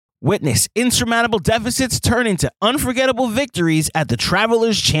Witness insurmountable deficits turn into unforgettable victories at the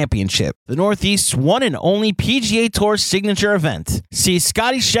Travelers Championship, the Northeast's one and only PGA Tour signature event. See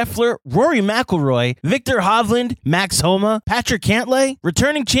Scotty Scheffler, Rory McIlroy, Victor Hovland, Max Homa, Patrick Cantlay,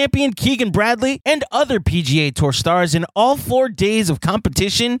 returning champion Keegan Bradley, and other PGA Tour stars in all 4 days of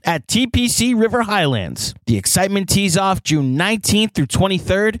competition at TPC River Highlands. The excitement tees off June 19th through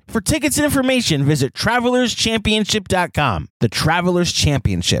 23rd. For tickets and information, visit TravelersChampionship.com. The Travelers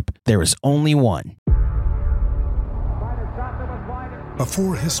Championship. There is only one.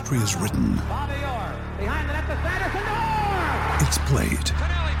 Before history is written, it's played.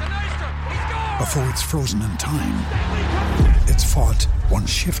 Before it's frozen in time, it's fought one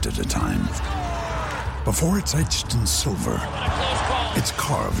shift at a time. Before it's etched in silver, it's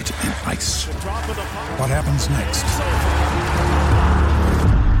carved in ice. What happens next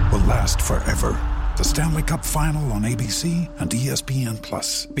will last forever. The Stanley Cup Final on ABC and ESPN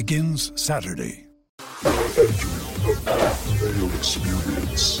Plus begins Saturday. You're entering the Pat Mayo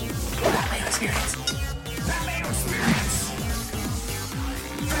Experience. Pat Mayo Experience. Pat Mayo Experience.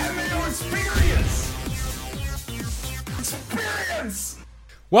 Pat Mayo Experience. Experience.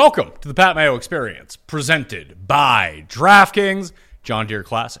 Welcome to the Pat Mayo Experience, presented by DraftKings. John Deere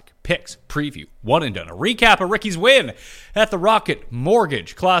Classic, picks, preview, one and done, a recap of Ricky's win at the Rocket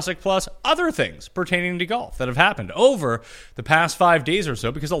Mortgage Classic, plus other things pertaining to golf that have happened over the past 5 days or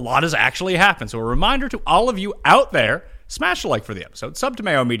so, because a lot has actually happened. So a reminder to all of you out there, smash a like for the episode, sub to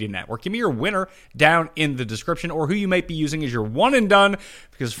Mayo Media Network, give me your winner down in the description, or who you might be using as your one and done,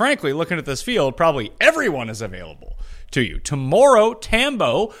 because frankly, looking at this field, probably everyone is available to you. Tomorrow,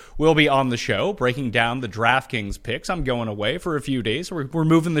 Tambo will be on the show breaking down the DraftKings picks. I'm going away for a few days. We're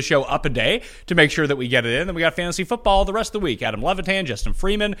moving the show up a day to make sure that we get it in. Then we got fantasy football the rest of the week. Adam Levitan, Justin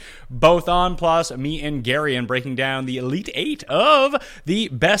Freeman, both on, plus me and Garion breaking down the Elite 8 of the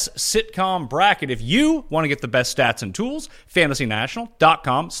best sitcom bracket. If you want to get the best stats and tools,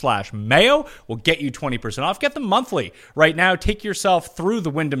 fantasynational.com/Mayo will get you 20% off. Get them monthly right now. Take yourself through the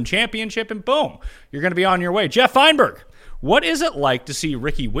Wyndham Championship and boom, you're going to be on your way. Jeff Feinberg, what is it like to see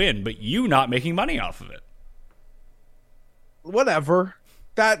Ricky win, but you not making money off of it? Whatever.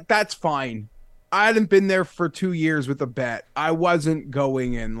 That's fine. I hadn't been there for 2 years with a bet. I wasn't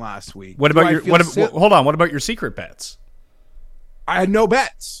going in last week. What about hold on, what about your secret bets? I had no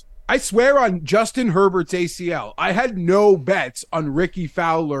bets. I swear on Justin Herbert's ACL, I had no bets on Ricky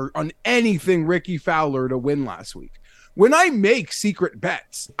Fowler, on anything Ricky Fowler to win last week. When I make secret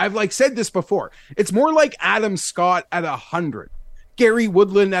bets, I've said this before, it's more like Adam Scott at 100, Gary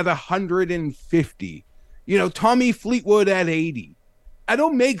Woodland at 150, Tommy Fleetwood at 80. I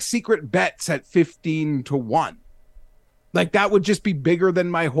don't make secret bets at 15-1. That would just be bigger than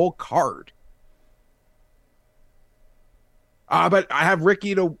my whole card. But I have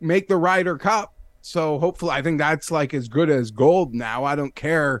Ricky to make the Ryder Cup, so hopefully I think that's as good as gold now. I don't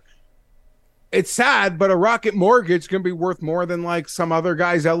care. It's sad, but a Rocket Mortgage can be worth more than some other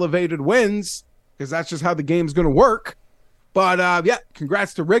guy's elevated wins, because that's just how the game's going to work. But yeah,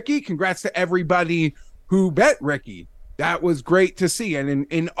 congrats to Ricky. Congrats to everybody who bet Ricky. That was great to see. And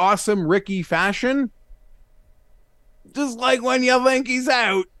in awesome Ricky fashion, just like when you think he's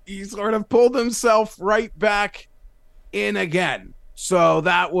out, he sort of pulled himself right back in again. So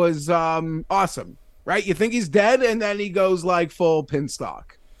that was awesome, right? You think he's dead, and then he goes full pin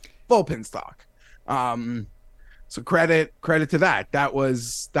stock. Full pin stock. So credit to that. That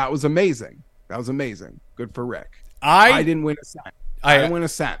was amazing. That was amazing. Good for Rick. I didn't win a cent. I didn't win a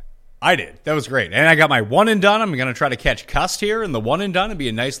cent. I did. That was great. And I got my one and done. I'm going to try to catch Cust here in the one and done and be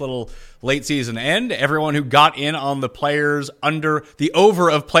a nice little late season end. Everyone who got in on the over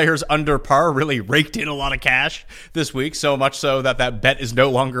of players under par really raked in a lot of cash this week, so much so that bet is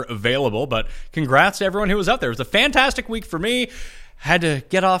no longer available. But congrats to everyone who was out there. It was a fantastic week for me. Had to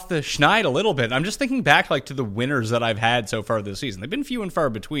get off the schneid a little bit. I'm just thinking back to the winners that I've had so far this season. They've been few and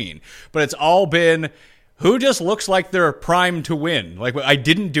far between, but it's all been who just looks like they're primed to win. I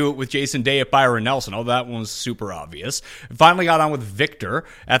didn't do it with Jason Day at Byron Nelson. Oh, that one was super obvious. Finally got on with Victor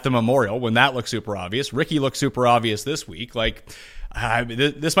at the Memorial when that looked super obvious. Ricky looked super obvious this week.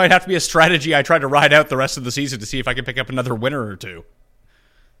 This might have to be a strategy I try to ride out the rest of the season to see if I can pick up another winner or two.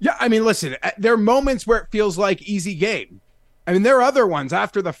 Yeah, listen, there are moments where it feels like easy game. There are other ones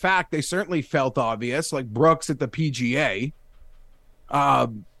after the fact. They certainly felt obvious, like Brooks at the PGA.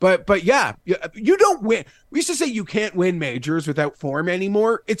 But yeah, you don't win. We used to say you can't win majors without form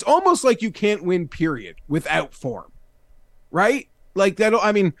anymore. It's almost like you can't win, period, without form, right?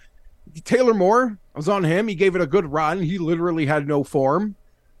 Taylor Moore, I was on him. He gave it a good run. He literally had no form.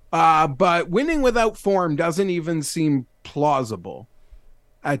 But winning without form doesn't even seem plausible.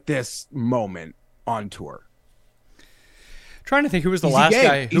 at this moment on tour. Trying to think who was the Easy last game.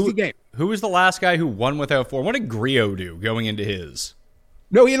 guy Easy game. who was the last guy who won without form. What did Griot do going into his?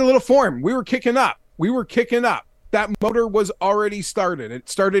 No, he had a little form. We were kicking up. That motor was already started. It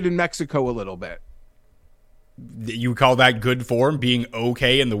started in Mexico a little bit. You call that good form, being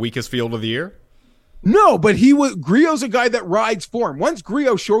okay in the weakest field of the year? No, but Griot's a guy that rides form. Once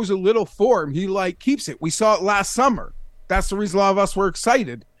Griot shows a little form, he keeps it. We saw it last summer. That's the reason a lot of us were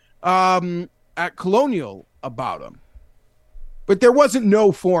excited at Colonial about him. But there wasn't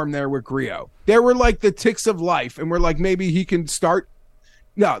no form there with Griot. There were the ticks of life, and we're maybe he can start.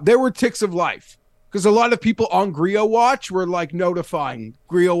 No, there were ticks of life because a lot of people on Griot Watch were notifying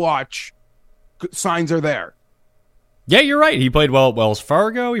Griot Watch signs are there. Yeah, you're right. He played well at Wells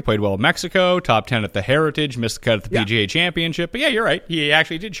Fargo. He played well at Mexico. Top 10 at the Heritage. Missed the cut at the PGA Championship. But yeah, you're right. He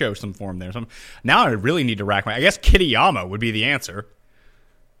actually did show some form there. So now I really need to rack my... I guess Kitayama would be the answer.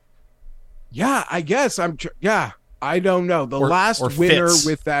 Yeah, I guess. I don't know. The last winner Fitz.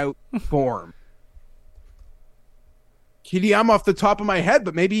 without form. Kitayama off the top of my head,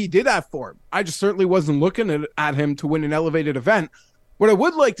 but maybe he did have form. I just certainly wasn't looking at him to win an elevated event. What I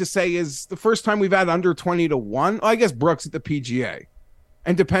would like to say is the first time we've had under 20-1, I guess Brooks at the PGA,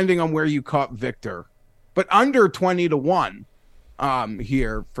 and depending on where you caught Victor, but under 20-1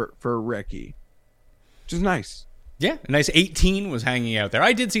 here for Ricky, which is nice. Yeah, a nice 18 was hanging out there.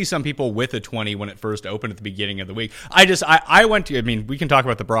 I did see some people with a 20 when it first opened at the beginning of the week. I went to, we can talk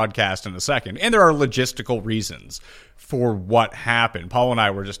about the broadcast in a second, and there are logistical reasons for what happened. Paul and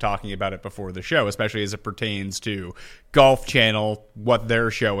I were just talking about it before the show, especially as it pertains to Golf Channel, what they're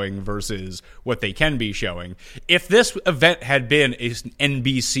showing versus what they can be showing. If this event had been an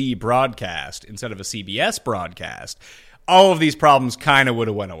NBC broadcast instead of a CBS broadcast, all of these problems kind of would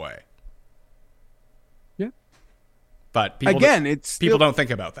have went away. But people don't think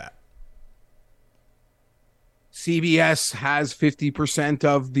about that. CBS has 50%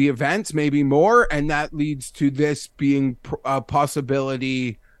 of the events, maybe more, and that leads to this being a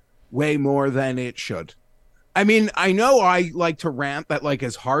possibility way more than it should. I know I like to rant that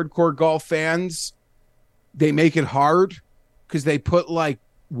as hardcore golf fans, they make it hard because they put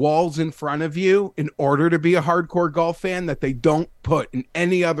walls in front of you in order to be a hardcore golf fan that they don't put in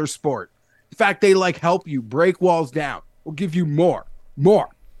any other sport. In fact, they help you break walls down. We'll give you more.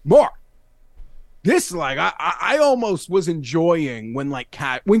 This I almost was enjoying when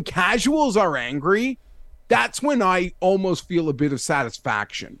when casuals are angry, that's when I almost feel a bit of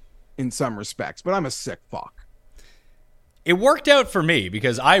satisfaction in some respects. But I'm a sick fuck. It worked out for me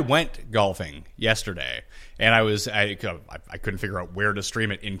because I went golfing yesterday, and I couldn't figure out where to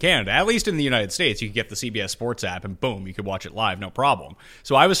stream it in Canada. At least in the United States, you could get the CBS Sports app, and boom, you could watch it live, no problem.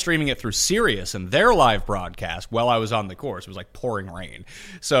 So I was streaming it through Sirius and their live broadcast while I was on the course. It was pouring rain.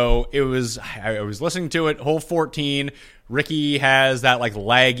 So I was listening to it, hole 14. Ricky has that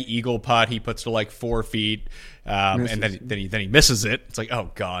lag eagle putt. He puts to 4 feet, and then he misses it. It's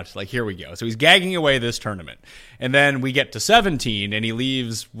oh god, here we go. So he's gagging away this tournament, and then we get to 17, and he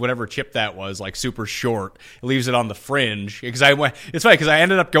leaves whatever chip that was super short. He leaves it on the fringe because it's funny because I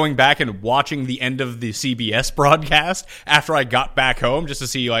ended up going back and watching the end of the CBS broadcast after I got back home just to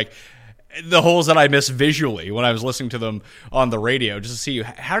see the holes that I missed visually when I was listening to them on the radio, just to see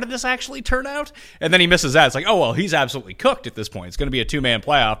how did this actually turn out? And then he misses that. It's oh, well, he's absolutely cooked at this point. It's going to be a two-man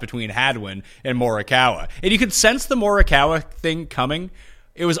playoff between Hadwin and Morikawa. And you could sense the Morikawa thing coming.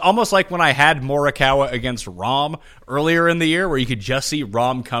 It was almost like when I had Morikawa against Rahm earlier in the year, where you could just see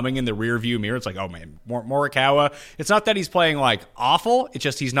Rahm coming in the rearview mirror. It's oh man, Morikawa. It's not that he's playing awful. It's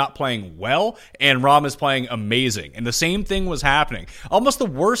just he's not playing well, and Rahm is playing amazing. And the same thing was happening. Almost the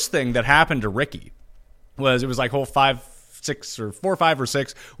worst thing that happened to Ricky was hole 5, 6, or 4, 5, or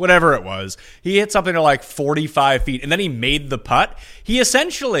 6, whatever it was. He hit something to 45 feet, and then he made the putt. He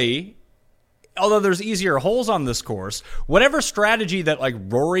essentially, although there's easier holes on this course, whatever strategy that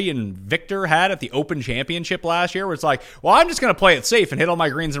Rory and Victor had at the Open Championship last year, where it's well, I'm just going to play it safe and hit all my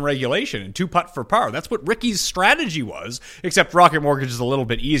greens in regulation and 2-putt for par. That's what Ricky's strategy was, except Rocket Mortgage is a little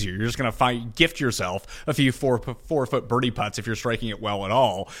bit easier. You're just going to gift yourself a few 4-foot birdie putts if you're striking it well at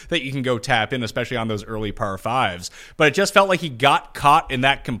all that you can go tap in, especially on those early par 5s. But it just felt like he got caught in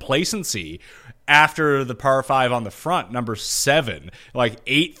that complacency after the par 5 on the front, number 7,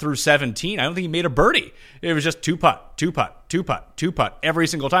 8 through 17, I don't think he made a birdie. It was just 2-putt, 2-putt, 2-putt, 2-putt every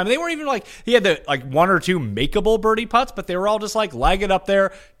single time. They weren't even he had the 1 or 2 makeable birdie putts, but they were all just lag it up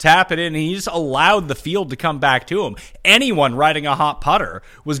there, tap it in, and he just allowed the field to come back to him. Anyone riding a hot putter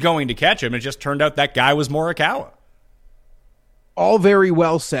was going to catch him. It just turned out that guy was Morikawa. All very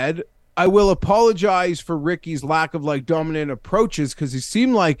well said. I will apologize for Ricky's lack of like dominant approaches because he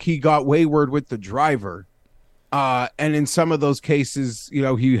seemed like he got wayward with the driver. And in some of those cases, you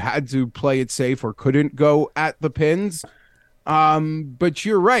know, he had to play it safe or couldn't go at the pins. But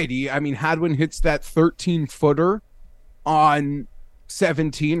you're right. Hadwin hits that 13-footer on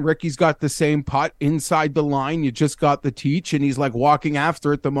 17. Ricky's got the same putt inside the line. You just got the teach, and he's like walking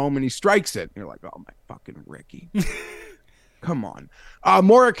after it the moment he strikes it. You're like, oh my fucking Ricky. Come on.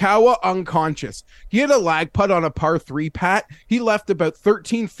 Morikawa unconscious. He had a lag putt on a par 3, Pat. He left about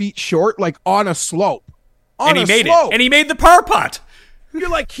 13 feet short, like on a slope. And he made it. And he made the par putt. You're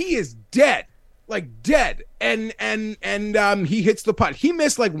like, he is dead. Like dead. And he hits the putt. He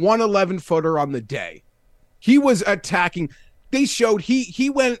missed like 111-footer on the day. He was attacking. They showed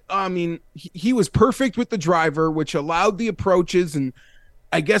he went, he was perfect with the driver, which allowed the approaches, and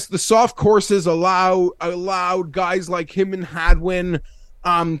I guess the soft courses allowed guys like him and Hadwin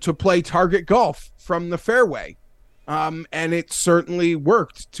to play target golf from the fairway. And it certainly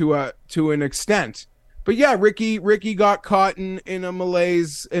worked to an extent. But yeah, Ricky got caught in a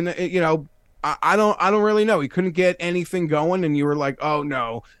malaise, and I don't really know. He couldn't get anything going, and you were like, oh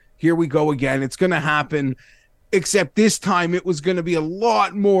no, here we go again. It's going to happen. Except this time it was going to be a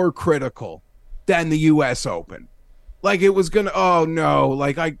lot more critical than the U.S. Open. Like it was going to, oh no,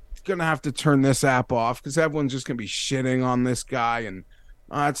 like I'm going to have to turn this app off because everyone's just going to be shitting on this guy, and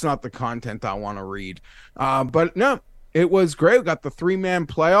it's not the content I want to read. But no, it was great. We got the 3-man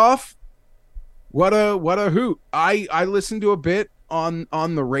playoff. What a hoot. I listened to a bit on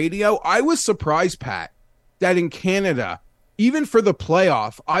the radio. I was surprised, Pat, that in Canada, even for the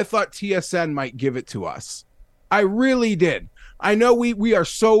playoff, I thought TSN might give it to us. I really did. I know we are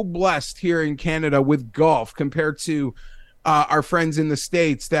so blessed here in Canada with golf compared to our friends in the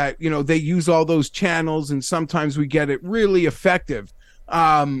States that, they use all those channels, and sometimes we get it really effective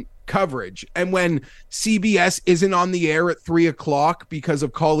coverage. And when CBS isn't on the air at 3:00 because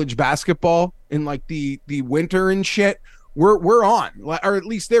of college basketball in like the winter and shit, we're on, or at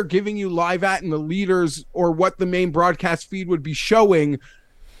least they're giving you live at and the leaders or what the main broadcast feed would be showing.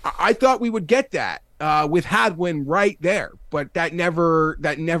 I thought we would get that with Hadwin right there, but that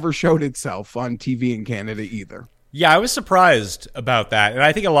never showed itself on TV in Canada either. Yeah, I was surprised about that, and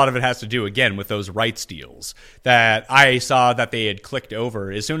I think a lot of it has to do, again, with those rights deals that I saw that they had clicked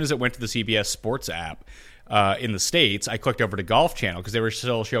over. As soon as it went to the CBS Sports app in the States, I clicked over to Golf Channel because they were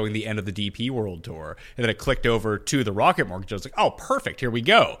still showing the end of the DP World Tour, and then it clicked over to the Rocket Mortgage. I was like, oh, perfect, here we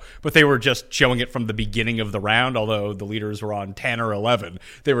go. But they were just showing it from the beginning of the round, although the leaders were on 10 or 11.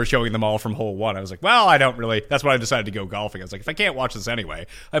 They were showing them all from hole 1. I was like, well, I don't really. That's why I decided to go golfing. I was like, if I can't watch this anyway,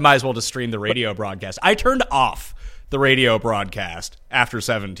 I might as well just stream the radio broadcast. I turned off the radio broadcast after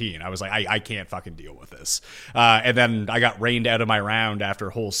 17. I was like, I can't fucking deal with this. And then I got rained out of my round after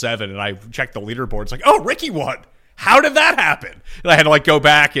hole 7, and I checked the leaderboard. It's like, oh, Ricky won. How did that happen? And I had to go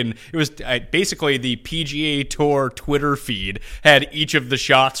back, and it was basically the PGA Tour Twitter feed had each of the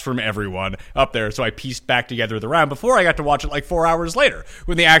shots from everyone up there. So I pieced back together the round before I got to watch it 4 hours later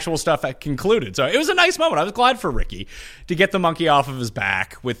when the actual stuff had concluded. So it was a nice moment. I was glad for Ricky to get the monkey off of his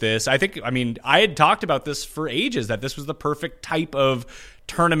back with this. I had talked about this for ages, that this was the perfect type of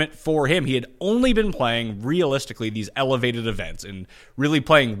tournament for him. He had only been playing, realistically, these elevated events and really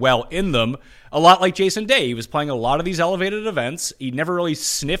playing well in them. A lot like Jason Day. He was playing a lot of these elevated events. He never really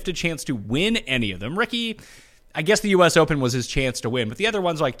sniffed a chance to win any of them. Ricky, I guess the U.S. Open was his chance to win, but the other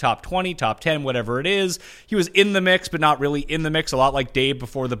ones like top 20, top 10, whatever it is, he was in the mix, but not really in the mix, a lot like Dave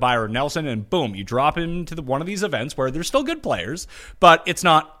before the Byron Nelson, and boom, you drop him to one of these events where there's still good players, but it's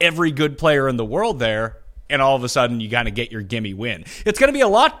not every good player in the world there, and all of a sudden you kind of get your gimme win. It's going to be a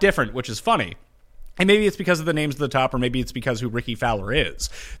lot different, which is funny. And maybe it's because of the names at the top, or maybe it's because who Ricky Fowler is,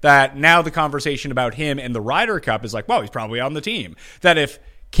 that now the conversation about him and the Ryder Cup is like, well, he's probably on the team. That if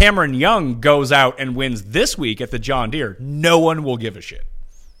Cameron Young goes out and wins this week at the John Deere, no one will give a shit.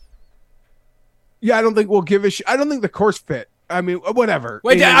 Yeah, I don't think we'll give a shit. I don't think the course fit. I mean, whatever.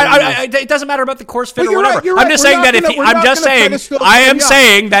 Wait, it doesn't matter about the course fit or whatever. Right, right. I'm just saying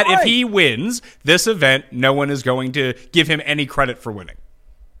that if he wins this event, no one is going to give him any credit for winning.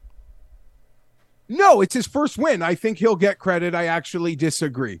 No, it's his first win. I think he'll get credit. I actually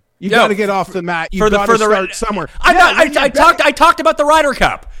disagree. You got to get off the mat. You got to start somewhere. I talked about the Ryder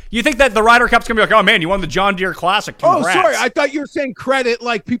Cup. You think that the Ryder Cup's going to be like, oh, man, you won the John Deere Classic. Congrats. Oh, sorry. I thought you were saying credit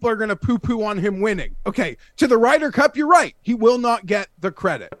like people are going to poo-poo on him winning. Okay, to the Ryder Cup, you're right. He will not get the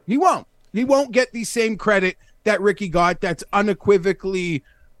credit. He won't. He won't get the same credit that Ricky got. That's unequivocally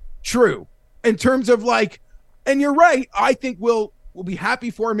true. In terms of and you're right, I think we'll We'll be happy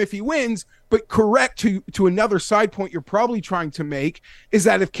for him if he wins. But correct to another side point you're probably trying to make is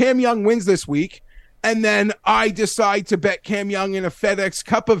that if Cam Young wins this week, and then I decide to bet Cam Young in a FedEx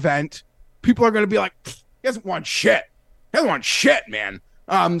Cup event, people are going to be like, he hasn't won shit. He hasn't won shit, man.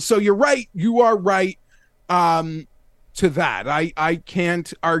 So you're right. You are right to that. I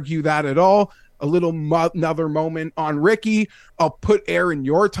can't argue that at all. A little another moment on Ricky. I'll put air in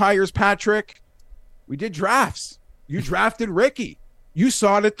your tires, Patrick. We did drafts. You drafted Ricky. You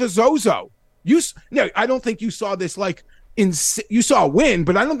saw it at the Zozo. No, I don't think you saw this like you saw a win,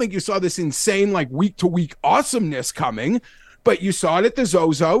 but I don't think you saw this insane like week to week awesomeness coming. But you saw it at the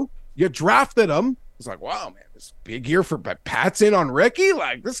Zozo. You drafted him. It's like, wow, man, this big year for Pat's in on Ricky.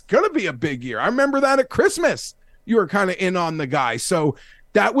 Like, this is gonna be a big year. I remember that at Christmas. You were kind of in on the guy, so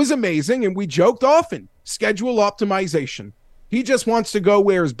that was amazing. And we joked often, schedule optimization. He just wants to go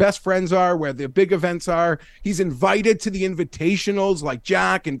where his best friends are, where the big events are. He's invited to the invitationals like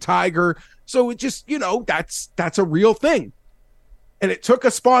Jack and Tiger. So it just, that's a real thing. And it took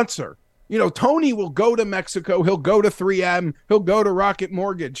a sponsor. Tony will go to Mexico. He'll go to 3M. He'll go to Rocket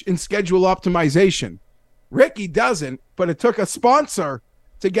Mortgage in schedule optimization. Ricky doesn't, but it took a sponsor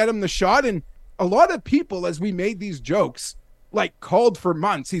to get him the shot. And a lot of people, as we made these jokes, like called for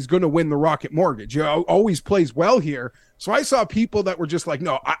months, he's going to win the Rocket Mortgage. Always plays well here. So I saw people that were just like,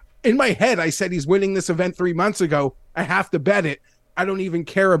 no, in my head, I said he's winning this event 3 months ago. I have to bet it. I don't even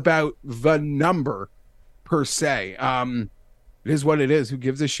care about the number per se. It is what it is. Who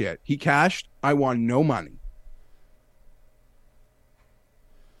gives a shit? He cashed. I won no money.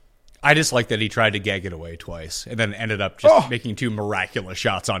 I just like that he tried to gag it away twice and then ended up just making 2 miraculous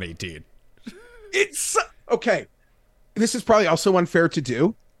shots on 18. It's okay. This is probably also unfair to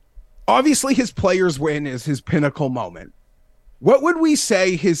do. Obviously, his players win is his pinnacle moment. What would we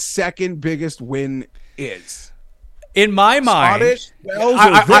say his second biggest win is? In my mind,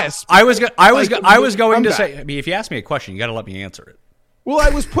 I was going to say. I mean, if you ask me a question, you got to let me answer it. Well, I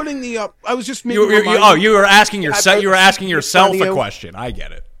was putting the up. I was just making. You were asking yourself. You were asking yourself a question. I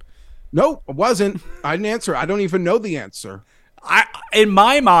get it. Nope, I wasn't. I didn't answer. I don't even know the answer. In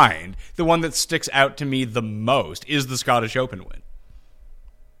my mind, the one that sticks out to me the most is the Scottish Open win.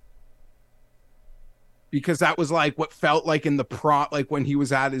 Because that was like what felt like in the like when he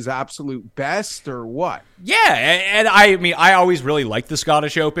was at his absolute best, or what? Yeah, and I mean, I always really liked the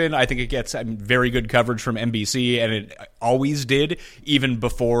Scottish Open. I think it gets very good coverage from NBC, and it always did, even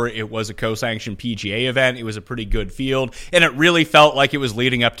before it was a co-sanctioned PGA event. It was a pretty good field, and it really felt like it was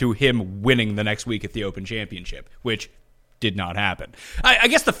leading up to him winning the next week at the Open Championship, which did not happen. I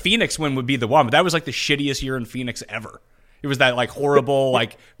guess the Phoenix win would be the one, but that was like the shittiest year in Phoenix ever. It was that like horrible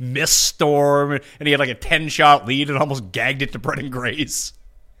like mist storm, and he had like a 10-shot lead and almost gagged it to Brendan Grace.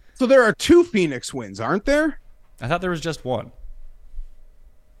 So there are 2 Phoenix wins, aren't there? I thought there was just one.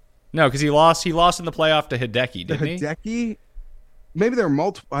 No, because he lost in the playoff to Hideki, didn't he? Hideki? Maybe there are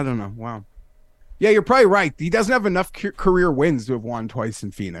multiple. I don't know. Wow. Yeah, you're probably right. He doesn't have enough career wins to have won twice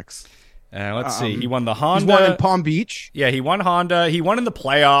in Phoenix. Let's see. He won the Honda. He's won in Palm Beach. Yeah, he won Honda. He won in the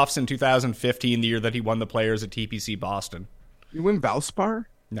playoffs in 2015, the year that he won the Players at TPC Boston. You win Valspar?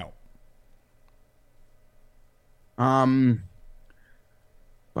 No.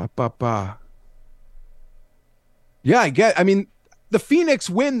 Yeah, I mean, the Phoenix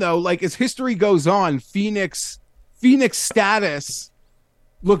win, though, like as history goes on, Phoenix status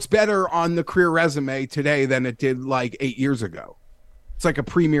looks better on the career resume today than it did like 8 years ago. It's like a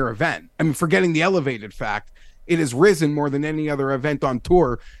premier event. I mean, forgetting the elevated fact, it has risen more than any other event on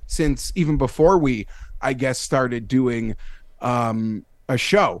tour since even before we, I guess, started doing a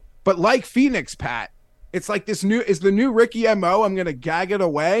show. But like Phoenix, Pat, it's like the new Ricky MO. I'm going to gag it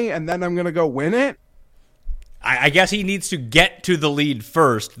away and then I'm going to go win it. I guess he needs to get to the lead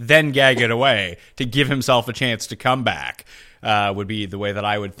first, then gag it away to give himself a chance to come back. Would be the way that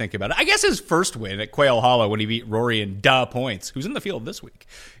I would think about it. I guess his first win at Quail Hollow when he beat Rory in points, who's in the field this week,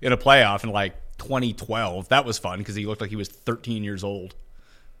 in a playoff in like 2012. That was fun because he looked like he was 13 years old.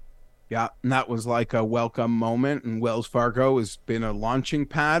 Yeah, and that was like a welcome moment, and Wells Fargo has been a launching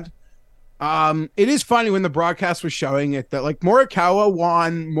pad. It is funny when the broadcast was showing it that like Morikawa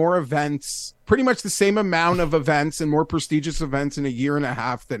won more events, pretty much the same amount of events and more prestigious events in a year and a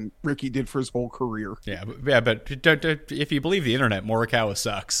half than Ricky did for his whole career. Yeah, but if you believe the internet, Morikawa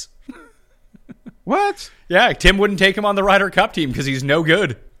sucks. What? Yeah, Tim wouldn't take him on the Ryder Cup team because he's no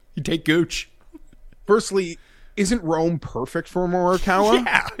good. He'd take Gooch. Firstly, isn't Rome perfect for Morikawa?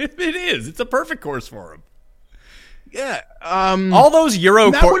 Yeah, it is. It's a perfect course for him. Yeah. All those Euro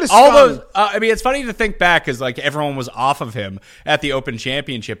that would've all those stung. I mean, it's funny to think back because like everyone was off of him at the Open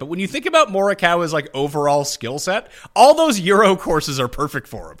Championship, but when you think about Morikawa's like overall skill set, all those Euro courses are perfect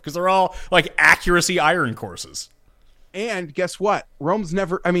for him because they're all like accuracy iron courses. And guess what?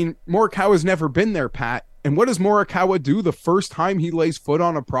 Morikawa's never been there, Pat. And what does Morikawa do the first time he lays foot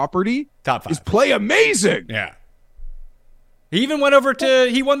on a property? Top 5. Is play amazing. Yeah. He even went over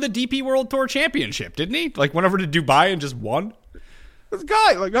he won the DP World Tour Championship, didn't he? Like went over to Dubai and just won. This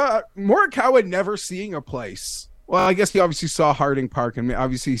guy, Morikawa never seeing a place. Well, I guess he obviously saw Harding Park and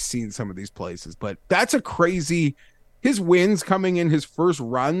obviously he's seen some of these places, but that's a crazy, his wins coming in his first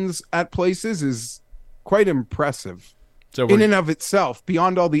runs at places is quite impressive in and of itself,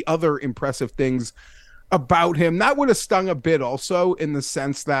 beyond all the other impressive things about him. That would have stung a bit also in the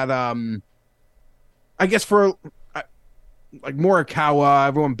sense that, I guess for like Morikawa,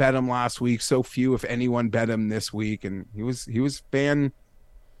 everyone bet him last week. So few, if anyone, bet him this week, and he was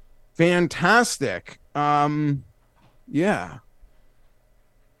fantastic. Yeah.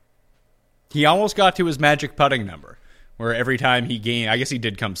 He almost got to his magic putting number, where every time he gained, I guess he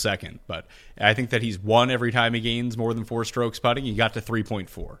did come second, but I think that he's won every time he gains more than 4 strokes putting. He got to 3.4,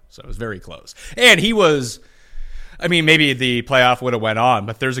 so it was very close. And he was, I mean, maybe the playoff would have went on,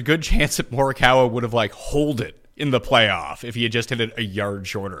 but there's a good chance that Morikawa would have like holed it in the playoff if he had just hit it a yard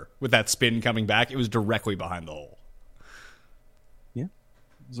shorter with that spin coming back. It was directly behind the hole. Yeah.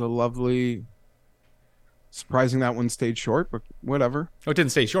 It was a lovely, surprising that one stayed short, but whatever. Oh, it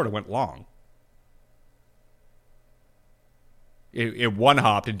didn't stay short. It went long. It one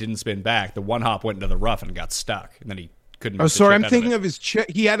hopped and didn't spin back. The one hop went into the rough and got stuck, and then he couldn't. Oh, sorry, I'm thinking of his chip.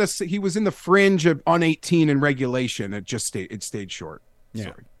 He was in the fringe on 18 in regulation. It stayed short. Yeah.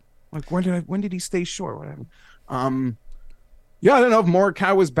 Sorry. Like when did he stay short? What happened? Yeah, I don't know if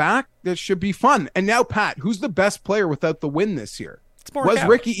Morikawa was back. That should be fun. And now, Pat, who's the best player without the win this year? It's Morikawa. Was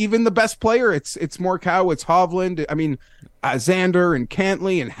Ricky even the best player? It's Morikawa, it's Hovland. I mean, Xander and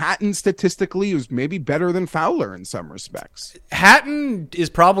Cantley and Hatton statistically was maybe better than Fowler in some respects. Hatton is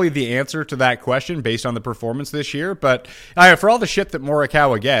probably the answer to that question based on the performance this year. But for all the shit that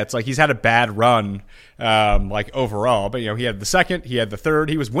Morikawa gets, like he's had a bad run, like overall. But he had the second, he had the third.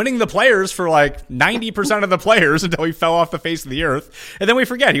 He was winning the players for like 90% of the players until he fell off the face of the earth. And then we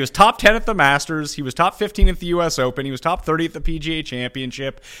forget he was top 10 at the Masters. He was top 15 at the U.S. Open. He was top 30 at the PGA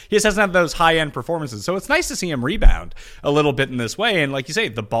Championship. He just hasn't had those high end performances. So it's nice to see him rebound a little bit in this way. And like you say,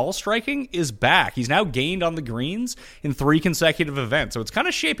 the ball striking is back. He's now gained on the greens in 3 consecutive events. So it's kind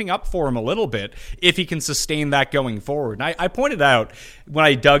of shaping up for him a little bit if he can sustain that going forward. And I pointed out when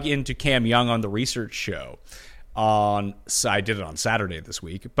I dug into Cam Young on the research show I did it on Saturday this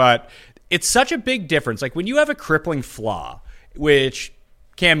week, but it's such a big difference. Like when you have a crippling flaw, which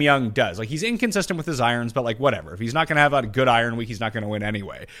Cam Young does. Like he's inconsistent with his irons, but like whatever. If he's not going to have a good iron week, he's not going to win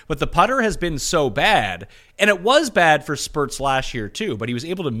anyway. But the putter has been so bad, and it was bad for spurts last year too, but he was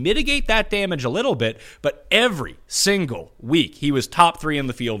able to mitigate that damage a little bit, but every single week he was top 3 in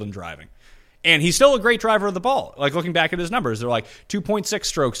the field in driving. And he's still a great driver of the ball. Like looking back at his numbers, they're like 2.6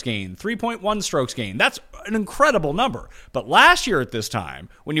 strokes gained, 3.1 strokes gained. That's an incredible number. But last year at this time,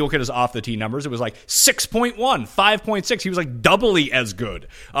 when you look at his off the tee numbers, it was like 6.1, 5.6. He was like doubly as good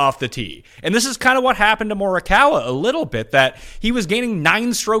off the tee. And this is kind of what happened to Morikawa a little bit, that he was gaining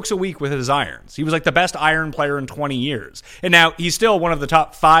 9 strokes a week with his irons. He was like the best iron player in 20 years. And now he's still one of the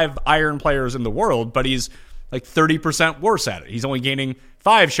top 5 iron players in the world, but he's like 30% worse at it. He's only gaining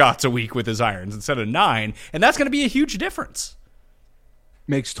 5 shots a week with his irons instead of 9, and that's going to be a huge difference.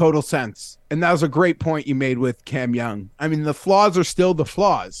 Makes total sense. And that was a great point you made with Cam Young. I mean, the flaws are still the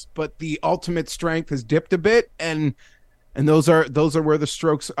flaws, but the ultimate strength has dipped a bit, and those are where the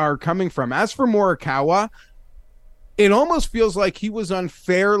strokes are coming from. As for Morikawa, it almost feels like he was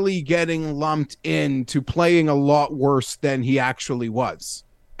unfairly getting lumped into playing a lot worse than he actually was,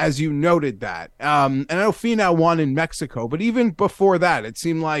 as you noted that. And I know Finau won in Mexico, but even before that, it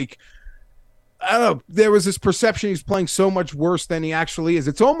seemed like, I don't know, there was this perception he's playing so much worse than he actually is.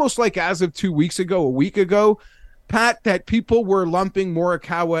 It's almost like as of a week ago, Pat, that people were lumping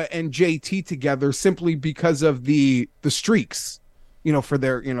Morikawa and JT together simply because of the streaks, for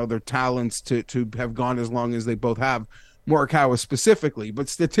their talents to have gone as long as they both have, Morikawa specifically. But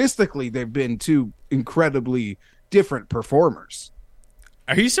statistically, they've been 2 incredibly different performers.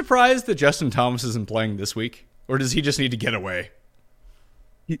 Are you surprised that Justin Thomas isn't playing this week? Or does he just need to get away?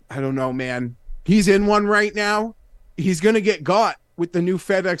 I don't know, man. He's in one right now. He's going to get got with the new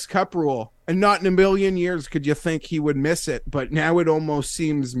FedEx Cup rule. And not in a million years could you think he would miss it. But now it almost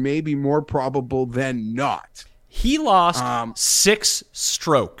seems maybe more probable than not. He lost 6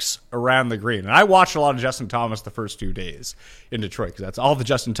 strokes around the green. And I watched a lot of Justin Thomas the first 2 days in Detroit because that's all the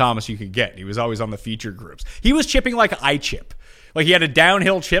Justin Thomas you could get. He was always on the feature groups. He was chipping like I chip. Like he had a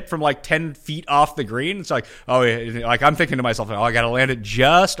downhill chip from like 10 feet off the green. It's like, oh, like I'm thinking to myself, oh, I got to land it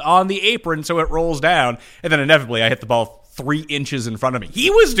just on the apron so it rolls down. And then inevitably I hit the ball 3 inches in front of me. He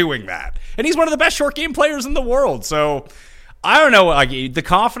was doing that. And he's one of the best short game players in the world. So I don't know. Like the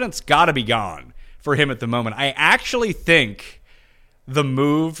confidence got to be gone for him at the moment. I actually think the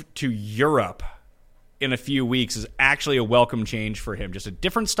move to Europe in a few weeks is actually a welcome change for him. Just a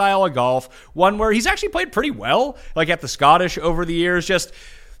different style of golf, one where he's actually played pretty well, like at the Scottish over the years. Just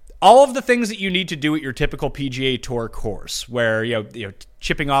all of the things that you need to do at your typical PGA Tour course, where you know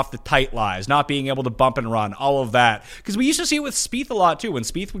chipping off the tight lies, not being able to bump and run, all of that. Because we used to see it with Spieth a lot too. When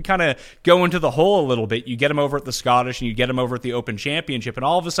Spieth would kind of go into the hole a little bit, you get him over at the Scottish and you get him over at the Open Championship, and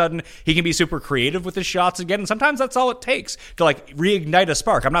all of a sudden he can be super creative with his shots again. And sometimes that's all it takes to like reignite a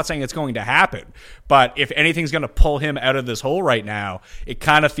spark. I'm not saying it's going to happen, but if anything's going to pull him out of this hole right now, it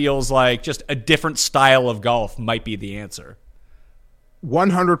kind of feels like just a different style of golf might be the answer.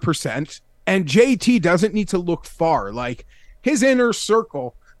 100%. And JT doesn't need to look far. Like his inner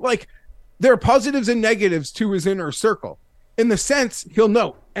circle, like there are positives and negatives to his inner circle in the sense he'll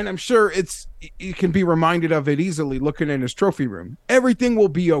know. And I'm sure you can be reminded of it easily looking in his trophy room. Everything will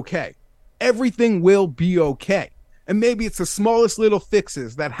be okay. Everything will be okay. And maybe it's the smallest little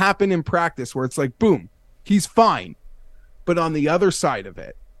fixes that happen in practice where it's like, boom, he's fine. But on the other side of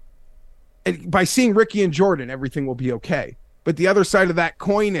it, and by seeing Ricky and Jordan, everything will be okay. But the other side of that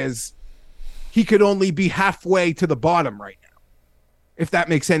coin is he could only be halfway to the bottom right now, if that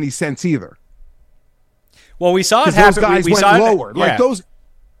makes any sense either. Well, we saw it happen. Those guys we went saw lower. It, yeah. Like those,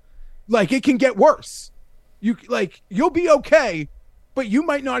 like it can get worse. You'll be okay, but you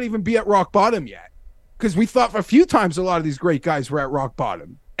might not even be at rock bottom yet. Because we thought a few times a lot of these great guys were at rock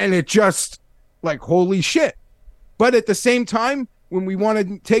bottom, and it just like holy shit. But at the same time, when we want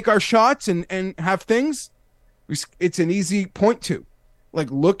to take our shots and have things, it's an easy point to. Like,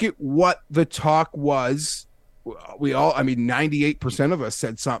 look at what the talk was. We all, 98% of us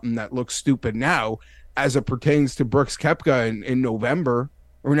said something that looks stupid now as it pertains to Brooks Koepka in November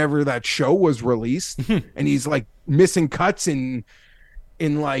or whenever that show was released. And he's like missing cuts in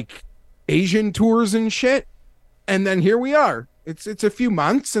like Asian tours and shit. And then here we are. It's a few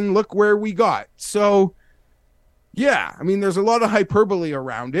months and look where we got. So yeah, there's a lot of hyperbole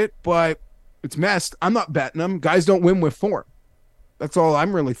around it, but it's messed. I'm not betting them. Guys don't win with form. That's all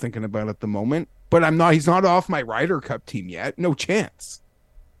I'm really thinking about at the moment. But he's not off my Ryder Cup team yet. No chance.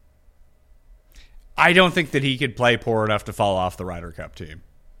 I don't think that he could play poor enough to fall off the Ryder Cup team.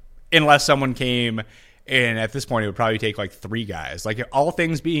 Unless someone came, and at this point it would probably take like 3 guys. Like all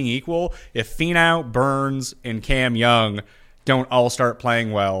things being equal, if Finau, Burns, and Cam Young don't all start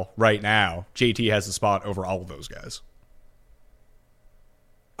playing well right now, JT has a spot over all of those guys.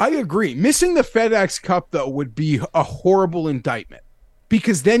 I agree. Missing the FedEx Cup, though, would be a horrible indictment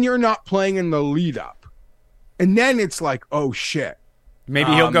because then you're not playing in the lead up. And then it's like, oh, shit.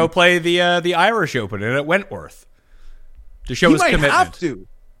 Maybe he'll go play the Irish Open at Wentworth to show his commitment. He might have to.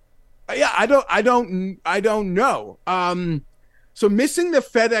 Yeah, I don't know. So missing the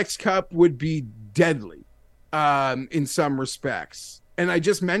FedEx Cup would be deadly in some respects. And I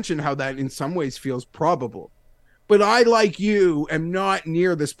just mentioned how that in some ways feels probable. But I, like you, am not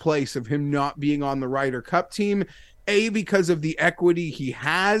near this place of him not being on the Ryder Cup team, A, because of the equity he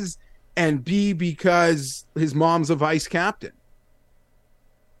has, and B, because his mom's a vice captain.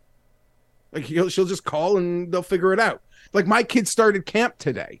 Like, she'll just call and they'll figure it out. Like, my kids started camp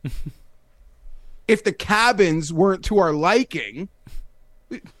today. If the cabins weren't to our liking,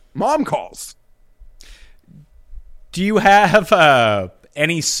 mom calls. Do you have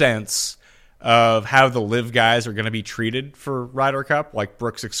any sense of how the live guys are going to be treated for Ryder Cup, like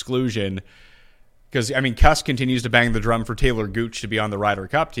Brooks' exclusion? Because, Kuss continues to bang the drum for Taylor Gooch to be on the Ryder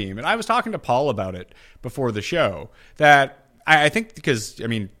Cup team. And I was talking to Paul about it before the show, that I think because,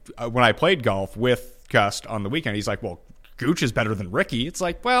 when I played golf with Kuss on the weekend, he's like, well, Gooch is better than Ricky. It's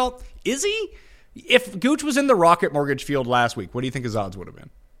like, well, is he? If Gooch was in the Rocket Mortgage field last week, what do you think his odds would have been?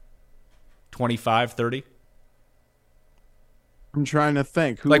 25, 30? I'm trying to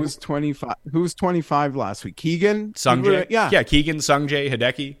think. Who was 25? Who was 25 last week? Keegan? Sungjae? Yeah, Keegan, Sungjae,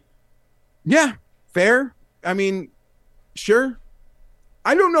 Hideki. Yeah, fair. Sure.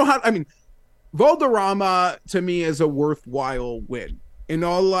 I don't know how... Valderrama, to me, is a worthwhile win. In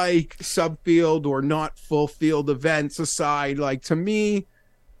all, subfield or not full field events aside, to me,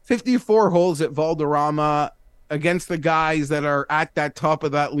 54 holes at Valderrama against the guys that are at that top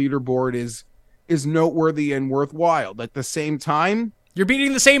of that leaderboard is is noteworthy and worthwhile. At the same time, you're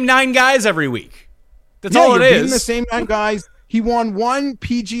beating the same 9 guys every week. That's yeah, all it you're beating is. the same 9 guys. He won 1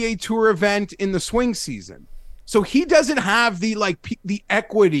 PGA Tour event in the swing season. So he doesn't have the the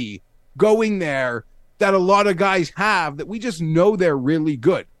equity going there that a lot of guys have, that we just know they're really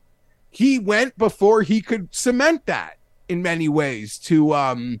good. He went before he could cement that in many ways to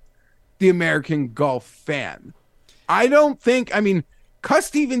the American golf fan. I don't think,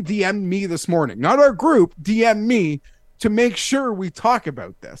 Cust even DM'd me this morning, not our group, DM'd me to make sure we talk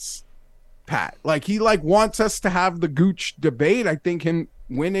about this, Pat. He wants us to have the Gooch debate. I think him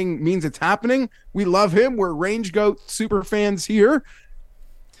winning means it's happening. We love him. We're Range Goat super fans here.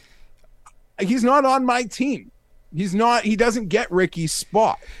 He's not on my team. He doesn't get Ricky's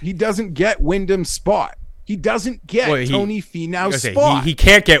spot. He doesn't get Wyndham's spot. He doesn't get Tony Finau's spot. He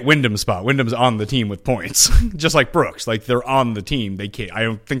can't get Wyndham's spot. Wyndham's on the team with points, just like Brooks. They're on the team. They can't. I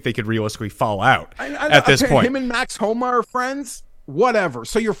don't think they could realistically fall out at this point. Him and Max Homa are friends. Whatever.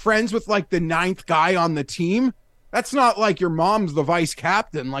 So you're friends with the 9th guy on the team. That's not like your mom's the vice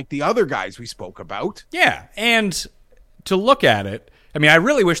captain, like the other guys we spoke about. Yeah, and to look at it, I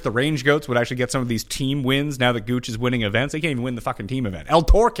really wish the Range Goats would actually get some of these team wins now that Gooch is winning events. They can't even win the fucking team event. El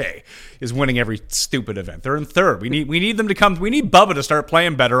Torque is winning every stupid event. They're in 3rd. We need them to come. We need Bubba to start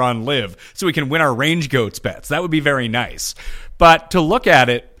playing better on Live so we can win our Range Goats bets. That would be very nice. But to look at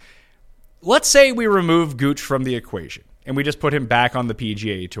it, let's say we remove Gooch from the equation and we just put him back on the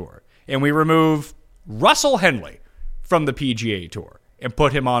PGA Tour. And we remove Russell Henley from the PGA Tour and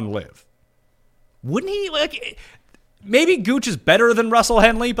put him on Live. Wouldn't he, maybe Gooch is better than Russell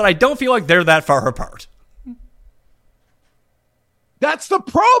Henley, but I don't feel like they're that far apart. That's the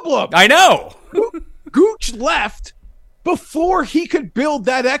problem. I know. Gooch left before he could build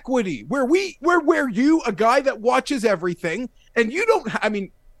that equity. Where you, a guy that watches everything, and you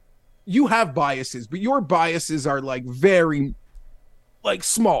don't, you have biases, but your biases are very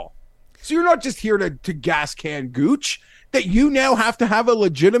small. So you're not just here to gas can Gooch, that you now have to have a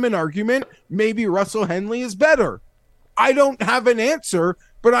legitimate argument. Maybe Russell Henley is better. I don't have an answer,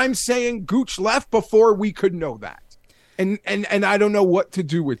 but I'm saying Gooch left before we could know that. And I don't know what to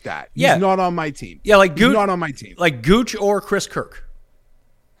do with that. He's not on my team. Yeah, Gooch, he's not on my team. Like Gooch or Chris Kirk.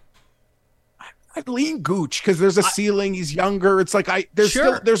 I'd lean Gooch because there's a ceiling. He's younger. It's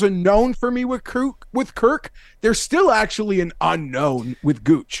there's a known for me with Kirk. There's still actually an unknown with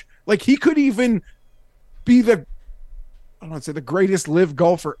Gooch. He could even be I don't want to say the greatest live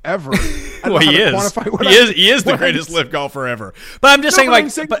golfer ever. Well, he is. He is the greatest live golfer ever. But I'm just saying,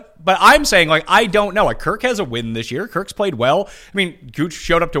 I'm saying, I don't know. Kirk has a win this year. Kirk's played well. Gooch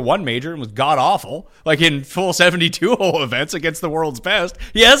showed up to 1 major and was god awful. In full 72 hole events against the world's best.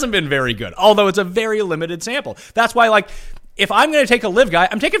 He hasn't been very good. Although it's a very limited sample. That's why, if I'm going to take a live guy,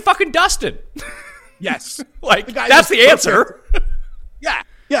 I'm taking fucking Dustin. Yes. That's the answer. Yeah.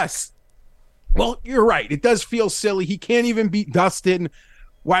 Yes. Well, you're right. It does feel silly. He can't even beat Dustin.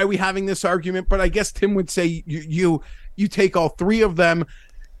 Why are we having this argument? But I guess Tim would say you take all 3 of them.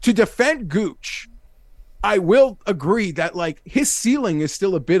 To defend Gooch, I will agree that his ceiling is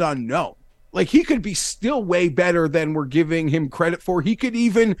still a bit unknown. He could be still way better than we're giving him credit for. He could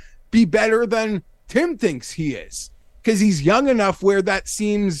even be better than Tim thinks he is, because he's young enough where that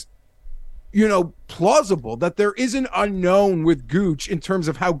seems plausible, that there is an unknown with Gooch in terms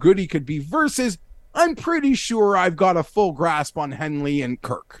of how good he could be versus I'm pretty sure I've got a full grasp on Henley and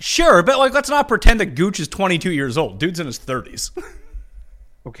Kirk. Sure, but let's not pretend that Gooch is 22 years old. Dude's in his 30s.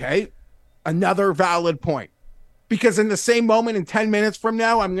 Okay. Another valid point. Because in the same moment, in 10 minutes from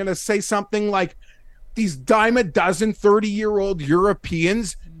now, I'm going to say something like these dime a dozen 30-year-old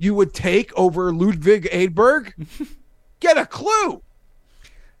Europeans you would take over Ludwig Edberg. Get a clue.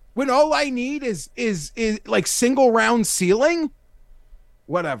 When all I need is single round ceiling,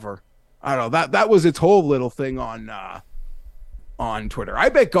 whatever. I don't know. That was its whole little thing on Twitter. I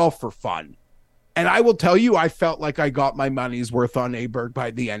bet golf for fun. And I will tell you, I felt like I got my money's worth on Aberg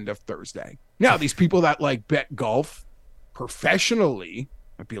by the end of Thursday. Now, these people that bet golf professionally,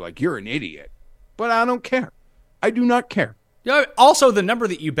 I'd be like, you're an idiot. But I don't care. I do not care. Also, the number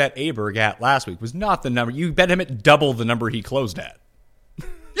that you bet Aberg at last week was not the number. You bet him at double the number he closed at.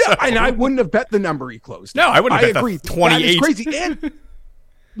 Yeah, and I wouldn't have bet the number he closed. No, I wouldn't have bet agree. the 28. That is crazy. And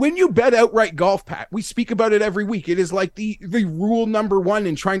when you bet outright golf, Pat, we speak about it every week. It is like the rule number 1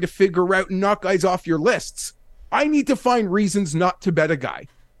 in trying to figure out and knock guys off your lists. I need to find reasons not to bet a guy.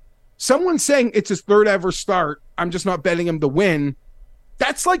 Someone saying it's his 3rd ever start, I'm just not betting him to win.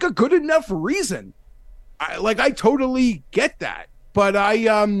 That's a good enough reason. I totally get that. But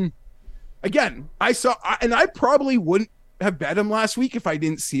I probably wouldn't have bet him last week if I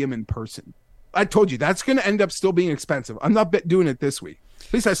didn't see him in person. I told you that's going to end up still being expensive. I'm not doing it this week.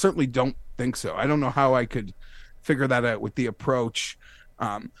 At least I certainly don't think so. I don't know how I could figure that out with the approach.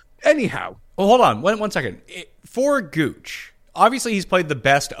 Anyhow. Well, hold on. One second. For Gooch, obviously he's played the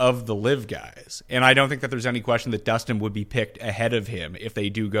best of the live guys, and I don't think that there's any question that Dustin would be picked ahead of him if they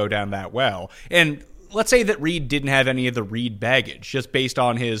do go down that well. And let's say that Reed didn't have any of the Reed baggage, just based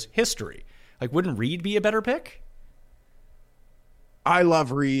on his history. Like, wouldn't Reed be a better pick? I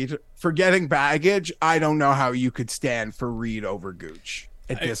love Reed. Forgetting baggage, I don't know how you could stand for Reed over Gooch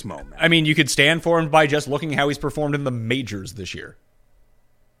at this moment. I mean, you could stand for him by just looking how he's performed in the majors this year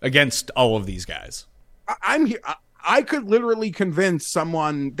against all of these guys. I'm here. I could literally convince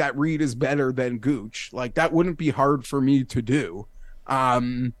someone that Reed is better than Gooch. Like, that wouldn't be hard for me to do.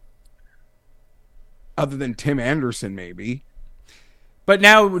 Other than Tim Anderson, maybe. But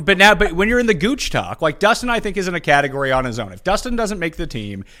when you're in the Gooch talk, like Dustin, I think is in a category on his own. If Dustin doesn't make the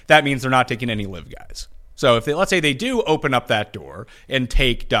team, that means they're not taking any live guys. So if let's say they do open up that door and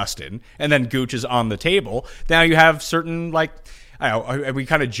take Dustin, and then Gooch is on the table, now you have certain, like, I don't know, we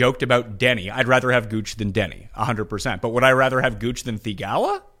kind of joked about Denny. I'd rather have Gooch than Denny, 100%. But would I rather have Gooch than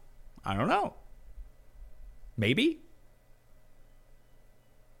Thigala? I don't know. Maybe.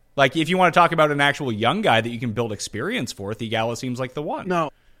 Like, if you want to talk about an actual young guy that you can build experience for, Thigala seems like the one. No.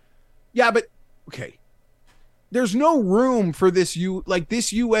 Yeah, but, okay. There's no room for this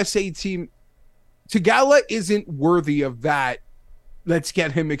USA team. Thigala isn't worthy of that. Let's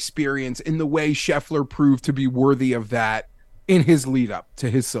get him experience in the way Scheffler proved to be worthy of that in his lead up to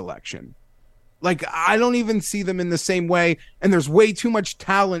his selection. Like, I don't even see them in the same way. And there's way too much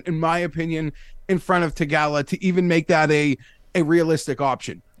talent, in my opinion, in front of Thigala to even make that a realistic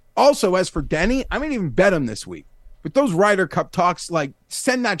option. Also, as for Denny, I might even bet him this week. With those Ryder Cup talks, like,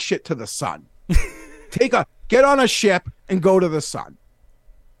 send that shit to the sun. Get on a ship and go to the sun.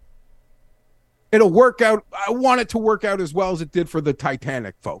 It'll work out. I want it to work out as well as it did for the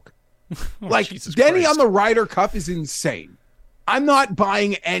Titanic folk. Like, Jesus Denny Christ. on the Ryder Cup is insane. I'm not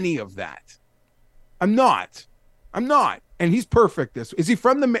buying any of that. I'm not. And he's perfect. If he's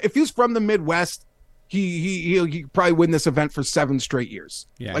from the Midwest, he'll probably win this event for 7 straight years.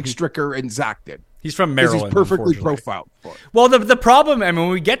 Yeah, like Stricker and Zach did. He's from Maryland. He's perfectly profiled for it. Well, the problem, I mean, when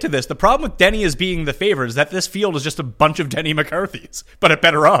we get to this, the problem with Denny as being the favorite is that this field is just a bunch of Denny McCarthys, but at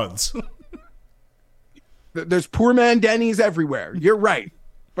better odds. There's poor man Denny's everywhere. You're right.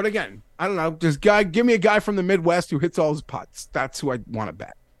 But again, I don't know. Just give me a guy from the Midwest who hits all his putts. That's who I want to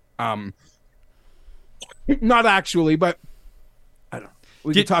bet. Not actually, but I don't know.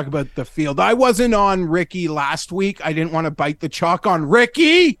 We can talk about the field. I wasn't on Ricky last week. I didn't want to bite the chalk on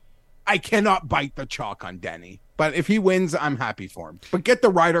Ricky. I cannot bite the chalk on Denny. But if he wins, I'm happy for him. But get the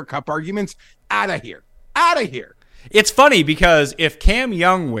Ryder Cup arguments out of here. Out of here. It's funny because if Cam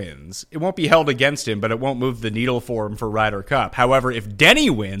Young wins, it won't be held against him, but it won't move the needle for him for Ryder Cup. However, if Denny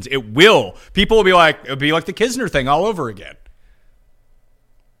wins, it will. People will be like, it'll be like the Kisner thing all over again.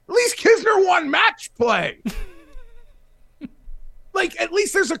 At least Kisner won match play. Like, at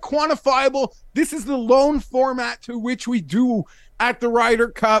least there's a quantifiable, this is the lone format to which we do at the Ryder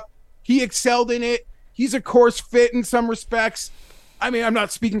Cup. He excelled in it. He's a course fit in some respects. I mean, I'm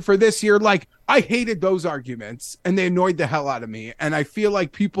not speaking for this year. Like, I hated those arguments, and they annoyed the hell out of me. And I feel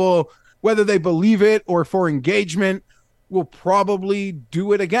like people, whether they believe it or for engagement, will probably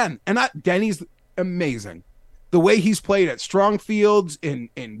do it again. And Denny's amazing. The way he's played at strong fields, in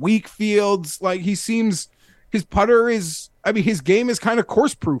weak fields, like, he seems, his putter is, I mean, his game is kind of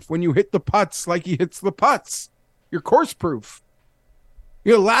course proof. When you hit the putts like he hits the putts, you're course proof.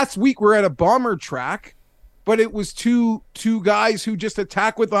 You know, last week we're at a bomber track, but it was two guys who just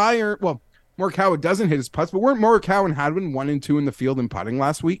attack with iron. Well, Morikawa doesn't hit his putts, but weren't Morikawa and Hadwin 1 and 2 in the field in putting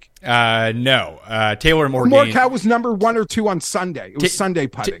last week? No. Taylor Morgan. Morikawa was number 1 or 2 on Sunday. It was Sunday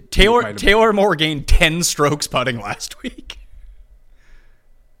putting. Taylor Moore gained 10 strokes putting last week.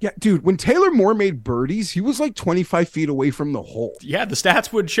 Yeah, dude, when Taylor Moore made birdies, he was like 25 feet away from the hole. Yeah, the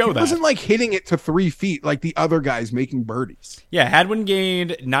stats would show that. He wasn't like hitting it to 3 feet like the other guys making birdies. Yeah, Hadwin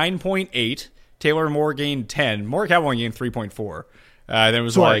gained 9.8. Taylor Moore gained 10. Morikawa only gained 3.4. Then it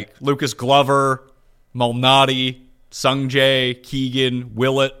was like Lucas Glover, Malnati, Sungjae, Keegan,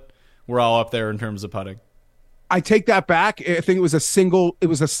 Willett. We're all up there in terms of putting. I take that back. I think it was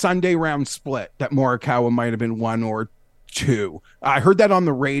a Sunday round split that Morikawa might have been 1 or 2. I heard that on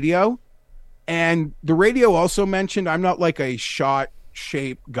the radio, and the radio also mentioned, I'm not like a shot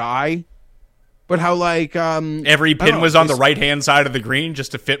shape guy, but how like every pin was on the right hand side of the green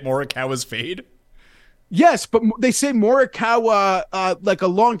just to fit Morikawa's fade. Yes, but they say Morikawa, like a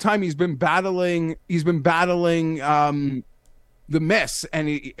long time, he's been battling the miss,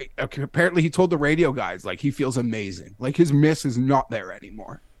 and apparently he told the radio guys like he feels amazing, like his miss is not there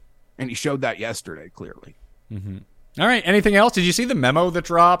anymore, and he showed that yesterday clearly. All right, anything else? Did you see the memo that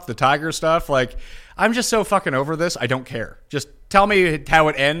dropped, the Tiger stuff? Like, I'm just so fucking over this. I don't care. Just tell me how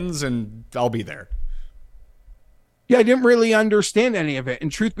it ends, and I'll be there. Yeah, I didn't really understand any of it, and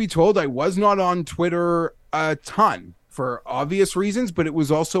truth be told, I was not on Twitter a ton for obvious reasons, but it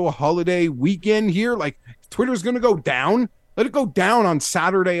was also a holiday weekend here. Like, Twitter's going to go down. Let it go down on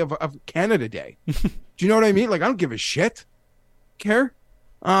Saturday of Canada Day. Do you know what I mean? Like, I don't give a shit. Care?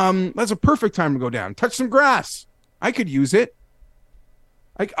 That's a perfect time to go down. Touch some grass. I could use it.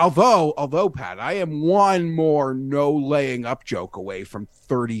 Like, although, Pat, I am one more no laying up joke away from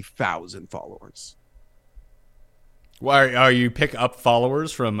 30,000 followers. Why are you pick up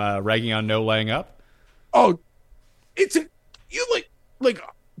followers from ragging on no laying up? Oh,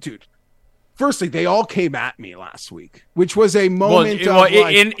 dude. Firstly, they all came at me last week, which was a moment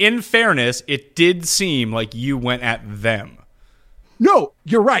in fairness, it did seem like you went at them. No,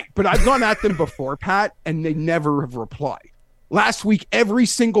 you're right, but I've gone at them before, Pat, and they never have replied. Last week, every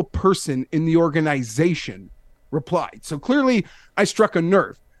single person in the organization replied. So clearly, I struck a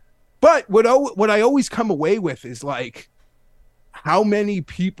nerve. But what I always come away with is like how many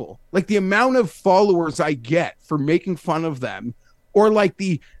people, like the amount of followers I get for making fun of them, or like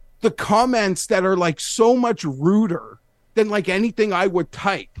the comments that are like so much ruder than like anything I would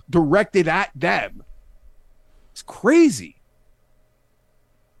type directed at them. It's crazy.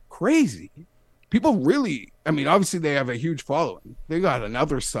 Crazy. People really, I mean, obviously they have a huge following. They got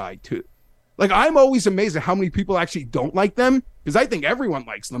another side too. Like, I'm always amazed at how many people actually don't like them, because I think everyone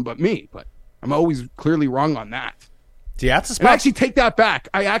likes them but me, but I'm always clearly wrong on that. Yeah, that's a spot. I actually take that back.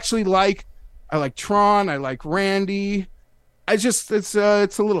 I like Tron. I like Randy. It's a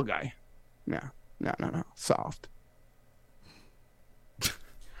little guy. No. Soft.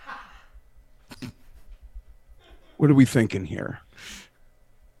 What are we thinking here?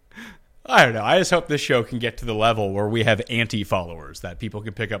 I don't know. I just hope this show can get to the level where we have anti-followers, that people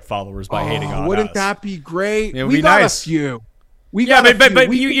can pick up followers by hating on us. Wouldn't that be great? It would we be got nice. A few.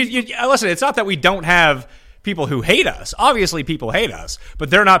 But you listen, it's not that we don't have people who hate us. Obviously, people hate us, but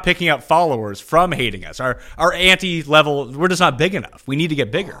they're not picking up followers from hating us. Our anti-level, we're just not big enough. We need to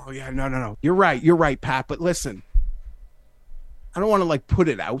get bigger. Oh, yeah, no. You're right, Pat. But listen, I don't want to like put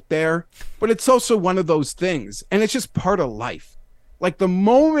it out there, but it's also one of those things, and it's just part of life. Like, the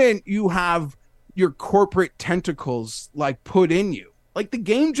moment you have your corporate tentacles like put in you, like the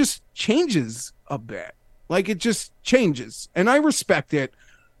game just changes a bit. Like, it just changes, and I respect it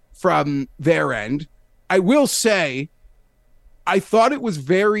from their end. I will say, I thought it was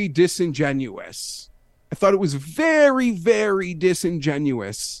very disingenuous. I thought it was very, very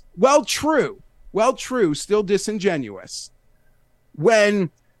disingenuous. Well, true, still disingenuous.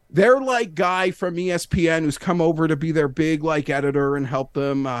 When their like guy from ESPN who's come over to be their big like editor and help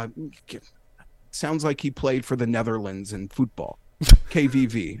them, sounds like he played for the Netherlands in football,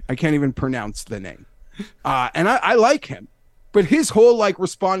 KVV. I can't even pronounce the name. And I like him, but his whole like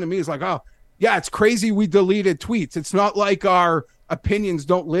respond to me is like, oh, yeah, it's crazy we deleted tweets. It's not like our opinions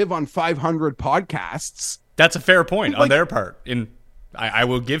don't live on 500 podcasts. That's a fair point on their part. I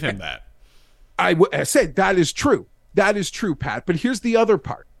will give him that. I said that is true. That is true, Pat. But here's the other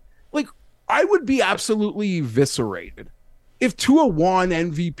part. Like, I would be absolutely eviscerated if Tua won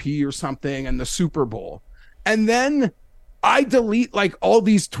MVP or something in the Super Bowl, and then I delete like all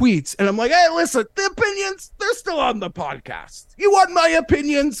these tweets, and I'm like, hey, listen, the opinions, they're still on the podcast. You want my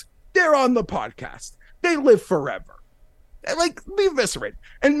opinions? They're on the podcast. They live forever. Like, be eviscerated.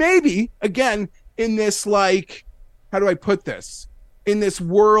 And maybe, again, in this, like, how do I put this? In this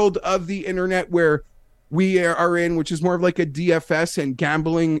world of the internet where we are in, which is more of like a DFS and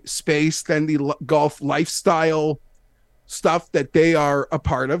gambling space than the golf lifestyle stuff that they are a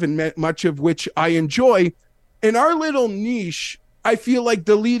part of, and much of which I enjoy. In our little niche, I feel like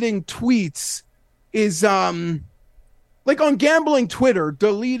deleting tweets is, like on gambling Twitter,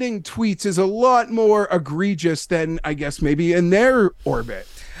 deleting tweets is a lot more egregious than, I guess, maybe in their orbit.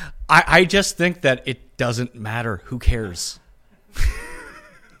 I just think that it doesn't matter. Who cares?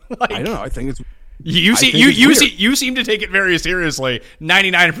 Like, I don't know. I think it's... You seem to take it very seriously.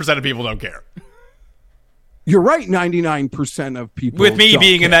 99% of people don't care. You're right. 99% of people. With me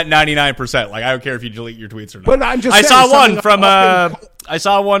being care. In that 99%, like I don't care if you delete your tweets or not. But I'm just. I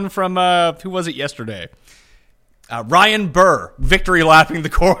saw one from who was it yesterday? Ryan Burr victory lapping the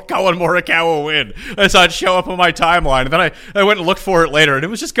Colin Morikawa win. I saw it show up on my timeline, and then I went and looked for it later, and it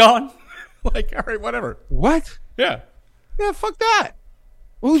was just gone. Like, all right, whatever. What? Yeah. Fuck that.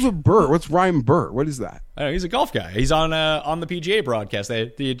 Who's a Burr? What's Ryan Burr? What is that? I know, he's a golf guy. He's on the PGA broadcast.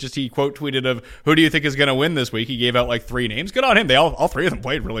 He quote tweeted of who do you think is going to win this week. He gave out like 3 names. Good on him. They all 3 of them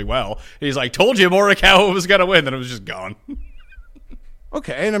played really well. He's like, told you Morikawa was going to win, then it was just gone.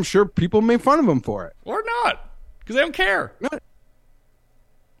 Okay, and I'm sure people made fun of him for it. Or not, because they don't care. No.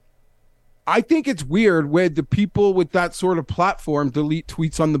 I think it's weird when the people with that sort of platform delete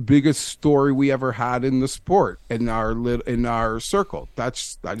tweets on the biggest story we ever had in the sport in our circle. I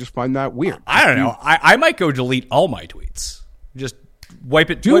just find that weird. I don't know. I might go delete all my tweets. Just wipe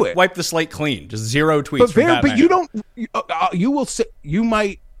the slate clean. Just 0 tweets. But you don't. You will say you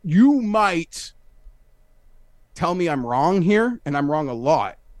might tell me I'm wrong here, and I'm wrong a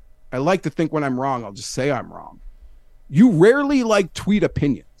lot. I like to think when I'm wrong, I'll just say I'm wrong. You rarely tweet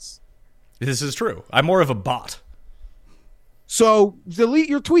opinions. This is true. I'm more of a bot. So delete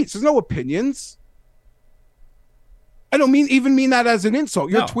your tweets. There's no opinions. I don't mean that as an insult.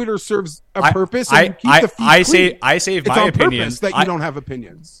 Your Twitter serves a purpose. And I save my opinions. That you don't have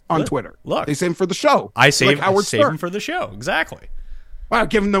opinions on Twitter. Look, they save them for the show. I save them for the show. Exactly. Wow,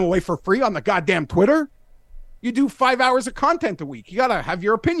 giving them away for free on the goddamn Twitter. You do 5 hours of content a week. You gotta have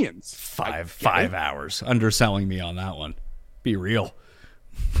your opinions. Five hours. Underselling me on that one. Be real.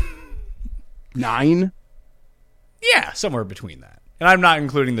 9? Yeah, somewhere between that. And I'm not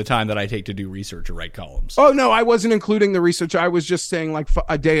including the time that I take to do research or write columns. Oh, no, I wasn't including the research. I was just saying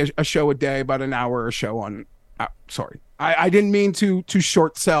a show a day, about an hour a show on... sorry. I didn't mean to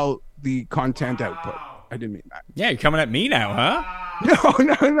short sell the content output. I didn't mean that. Yeah, you're coming at me now, huh? No.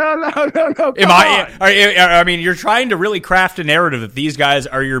 I mean, you're trying to really craft a narrative that these guys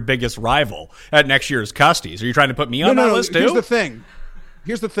are your biggest rival at next year's Custies. Are you trying to put me on that list too? Here's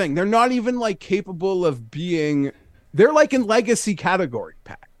the thing. They're not even capable of being. They're in legacy category,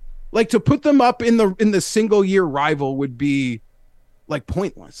 Pat. To put them up in the single year rival would be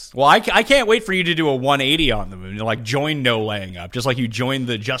pointless. Well, I can't wait for you to do a 180 on them and join No Laying Up, just like you joined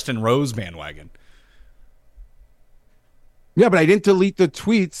the Justin Rose bandwagon. Yeah, but I didn't delete the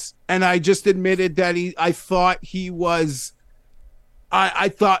tweets, and I just admitted that I thought he was. I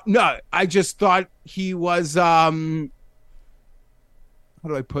just thought he was. How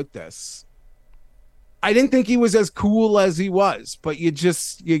do I put this? I didn't think he was as cool as he was, but he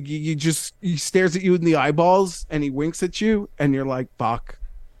stares at you in the eyeballs and he winks at you and you're like, fuck,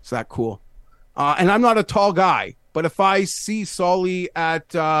 is that cool? And I'm not a tall guy, but if I see Sully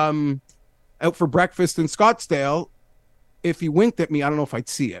at out for breakfast in Scottsdale, if he winked at me, I don't know if I'd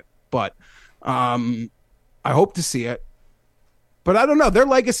see it, but I hope to see it. But I don't know. They're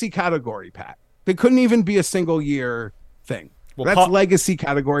legacy category, Pat. They couldn't even be a single year thing. Well, that's legacy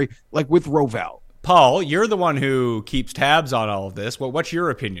category, with Rovell. Paul, you're the one who keeps tabs on all of this. Well, what's your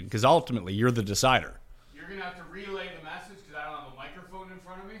opinion? Because ultimately, you're the decider. You're going to have to relay the message because I don't have a microphone in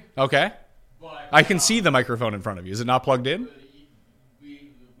front of me. Okay. But I can see the microphone in front of you. Is it not plugged in?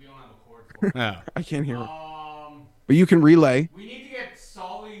 We don't have a cord for it. No. I can't hear it. But you can relay. We need to get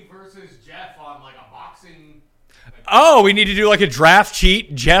Sully versus Jeff on a boxing. Oh, we need to do a draft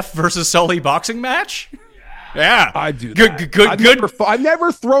cheat Jeff versus Sully boxing match? Yeah, I do. Good. I've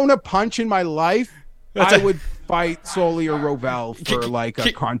never thrown a punch in my life. I would fight Sully or Rovell for a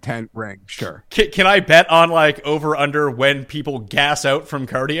content ring. Sure. Can I bet on over under when people gas out from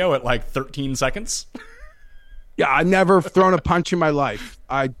cardio at 13 seconds? Yeah, I've never thrown a punch in my life.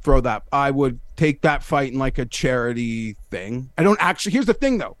 I'd throw that. I would take that fight in a charity thing. I don't actually. Here's the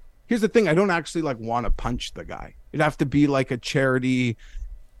thing, though. I don't actually want to punch the guy. It'd have to be a charity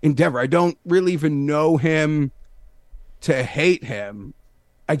endeavor. I don't really even know him to hate him.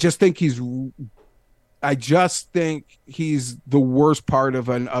 I just think he's the worst part of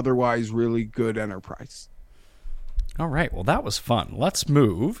an otherwise really good enterprise. All right. Well, that was fun. Let's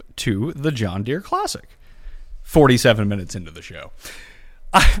move to the John Deere Classic. 47 minutes into the show.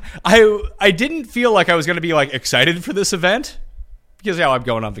 I didn't feel like I was going to be excited for this event. Because I'm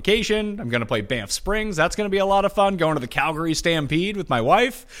going on vacation. I'm going to play Banff Springs. That's going to be a lot of fun. Going to the Calgary Stampede with my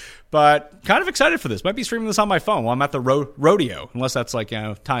wife. But kind of excited for this. Might be streaming this on my phone while I'm at the rodeo. Unless that's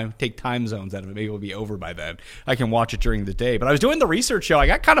take time zones out of it. Maybe it'll be over by then. I can watch it during the day. But I was doing the research show. I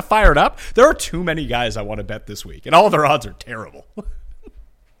got kind of fired up. There are too many guys I want to bet this week. And all of their odds are terrible.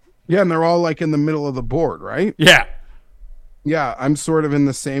 Yeah, and they're all in the middle of the board, right? Yeah. Yeah, I'm sort of in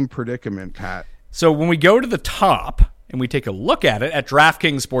the same predicament, Pat. So when we go to the top and we take a look at it at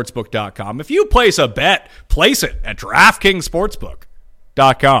DraftKingsSportsbook.com, if you place a bet, place it at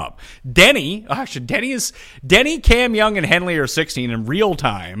DraftKingsSportsbook.com. Denny, Cam Young, and Henley are 16 in real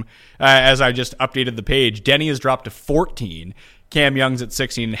time. As I just updated the page, Denny has dropped to 14. Cam Young's at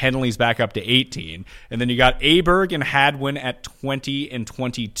 16, Henley's back up to 18. And then you got Aberg and Hadwin at 20 and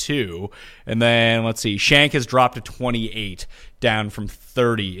 22. And then, let's see, Shank has dropped to 28, down from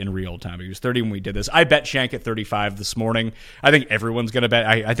 30 in real time. He was 30 when we did this. I bet Shank at 35 this morning. I think everyone's going to bet.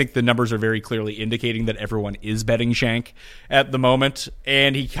 I think the numbers are very clearly indicating that everyone is betting Shank at the moment.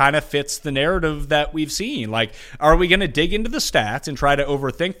 And he kind of fits the narrative that we've seen. Like, are we going to dig into the stats and try to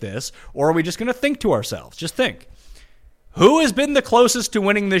overthink this? Or are we just going to think to ourselves? Just think. Who has been the closest to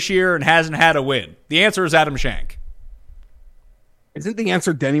winning this year and hasn't had a win? The answer is Adam Shank. Isn't the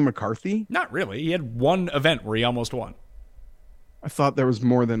answer Denny McCarthy? Not really. He had one event where he almost won. I thought there was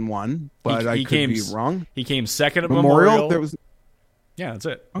more than one, but I could be wrong. He came second at Memorial. There was. Yeah, that's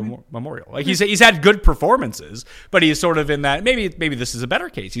it. Okay. Memorial. Like he's had good performances, but he's sort of in that. Maybe this is a better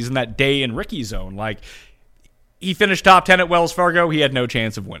case. He's in that Day and Ricky zone. Like, he finished top 10 at Wells Fargo. He had no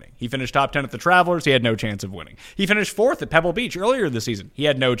chance of winning. He finished top 10 at the Travelers. He had no chance of winning. He finished fourth at Pebble Beach earlier this season. He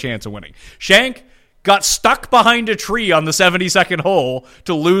had no chance of winning. Shank got stuck behind a tree on the 72nd hole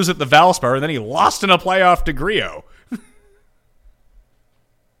to lose at the Valspar, and then he lost in a playoff to Griot.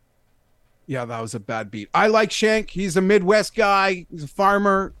 Yeah, that was a bad beat. I like Shank. He's a Midwest guy. He's a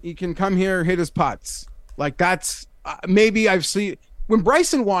farmer. He can come here, hit his putts. Like, that's maybe I've seen. When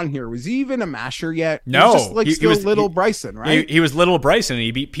Bryson won here, was he even a masher yet? No. He was little Bryson, right? He was little Bryson, and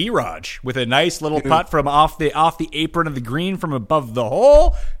he beat P-Raj with a nice little putt from off the apron of the green from above the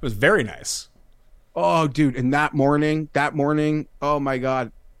hole. It was very nice. Oh, dude. And that morning, oh, my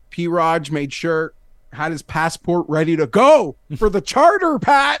God. P-Raj made sure, had his passport ready to go for the charter,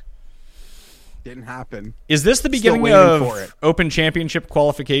 Pat. Didn't happen. Is this the beginning of Open Championship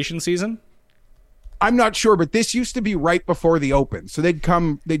qualification season? I'm not sure, but this used to be right before the Open. So they'd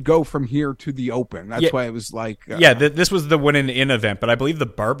go from here to the Open. That's why it was like... this was the win-in event, but I believe the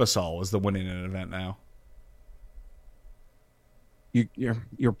Barbasol is the win-in event now.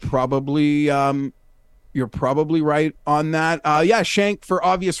 You're probably right on that. Shank, for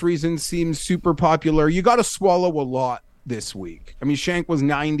obvious reasons, seems super popular. You got to swallow a lot this week. I mean, Shank was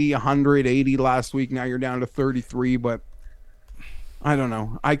 90, 180 last week. Now you're down to 33, but I don't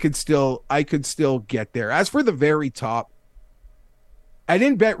know. I could still get there. As for the very top, I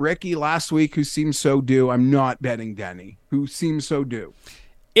didn't bet Ricky last week, who seems so due. I'm not betting Denny, who seems so due.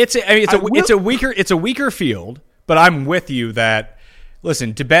 It's a weaker field, but I'm with you that,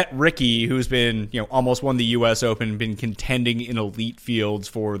 listen, to bet Ricky, who's been, almost won the US Open, been contending in elite fields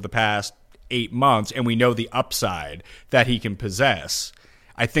for the past 8 months, and we know the upside that he can possess,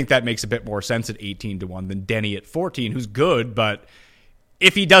 I think that makes a bit more sense at 18-1 than Denny at 14, who's good, but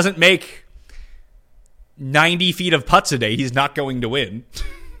if he doesn't make 90 feet of putts a day, he's not going to win.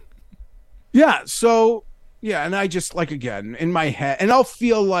 Yeah, so, and I just, again, in my head, and I'll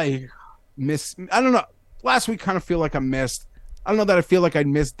feel like I don't know, last week kind of feel like I missed. I don't know that I feel like I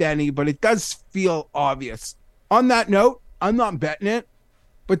missed Denny, but it does feel obvious. On that note, I'm not betting it,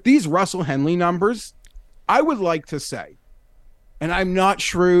 but these Russell Henley numbers, I would like to say, and I'm not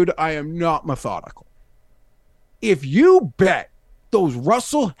shrewd, I am not methodical. If you bet those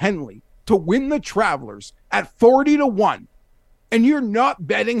Russell Henley to win the Travelers at 40-1, and you're not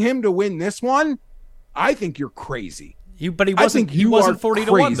betting him to win this one, I think you're crazy. But he wasn't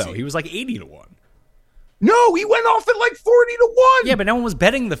 40-1 though. He was like 80-1. No, he went off at like 40-1. Yeah, but no one was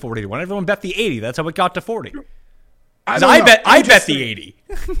betting the 40-1. Everyone bet the 80. That's how it got to 40. I bet the 80.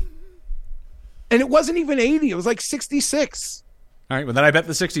 And it wasn't even 80. It was like 66. All right, well, then I bet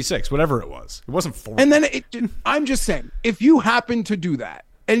the 66, whatever it was. It wasn't 40. And then I'm just saying, if you happen to do that,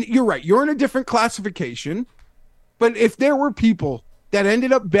 and you're right, you're in a different classification, but if there were people that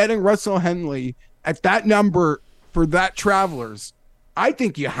ended up betting Russell Henley at that number for that Travelers, I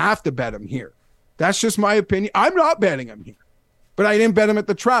think you have to bet him here. That's just my opinion. I'm not betting him here, but I didn't bet him at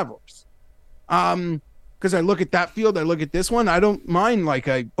the Travelers. Because I look at that field, I look at this one, I don't mind like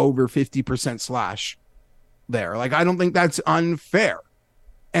a over 50% slash there. Like, I don't think that's unfair.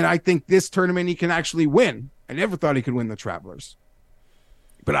 And I think this tournament he can actually win. I never thought he could win the Travelers.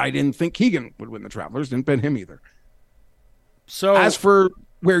 But I didn't think Keegan would win the Travelers. Didn't bet him either. So as for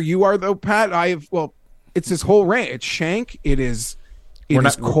where you are though, Pat, it's this whole range. It's Shank. It is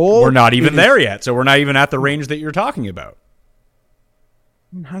Cole. We're not even there yet. So we're not even at the range that you're talking about.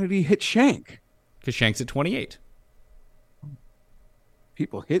 How did he hit Shank? Because Shank's at 28.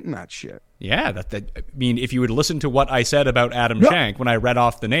 People hitting that shit. Yeah, I mean, if you would listen to what I said about Adam Shank when I read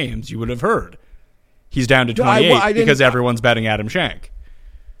off the names, you would have heard. He's down to 28 because everyone's betting Adam Shank.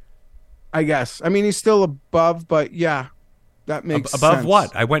 I guess. I mean, he's still above, but yeah, that makes above sense.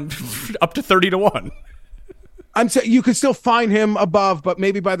 What? I went up to 30-1. I'm saying you could still find him above, but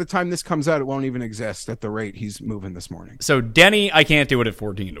maybe by the time this comes out, it won't even exist at the rate he's moving this morning. So Denny, I can't do it at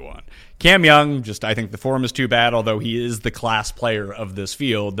 14-1. Cam Young, I think the form is too bad, although he is the class player of this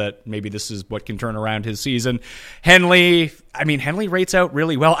field, that maybe this is what can turn around his season. Henley rates out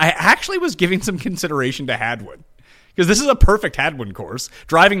really well. I actually was giving some consideration to Hadwin, because this is a perfect Hadwin course.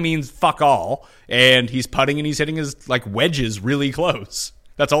 Driving means fuck all, and he's putting and he's hitting his wedges really close.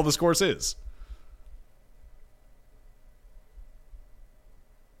 That's all this course is.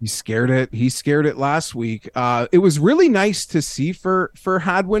 He scared it last week. It was really nice to see for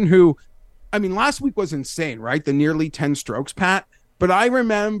Hadwin, who, last week was insane, right? The nearly 10 strokes, Pat. But I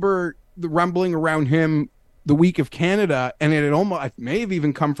remember the rumbling around him the week of Canada, and it may have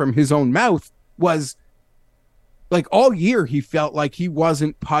even come from his own mouth, was all year he felt like he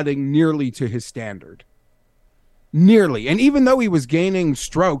wasn't putting nearly to his standard. Nearly. And even though he was gaining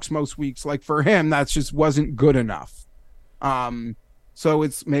strokes most weeks, for him, that just wasn't good enough. So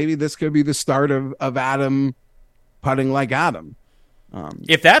it's maybe this could be the start of Adam putting like Adam.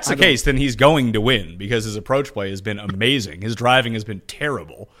 If that's the case, then he's going to win, because his approach play has been amazing. His driving has been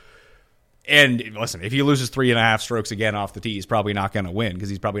terrible. And listen, if he loses 3.5 strokes again off the tee, he's probably not going to win, because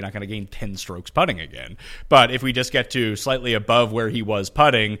he's probably not going to gain 10 strokes putting again. But if we just get to slightly above where he was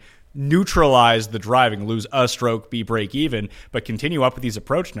putting, neutralize the driving, lose a stroke, be break even, but continue up with these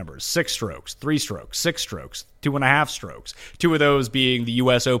approach numbers: 6 strokes, 3 strokes, 6 strokes, 2.5 strokes. 2 of those being the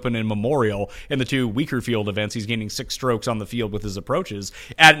U.S. Open and Memorial. In the 2 weaker field events, he's gaining 6 strokes on the field with his approaches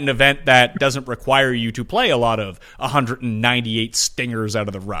at an event that doesn't require you to play a lot of 198 stingers out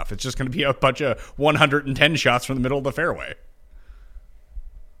of the rough. It's just going to be a bunch of 110 shots from the middle of the fairway.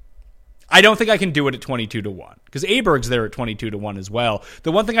 I don't think I can do it at 22-1, because Aberg's there at 22-1 as well.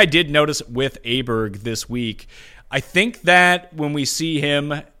 The one thing I did notice with Aberg this week, I think that when we see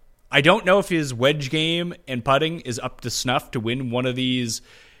him, I don't know if his wedge game and putting is up to snuff to win one of these.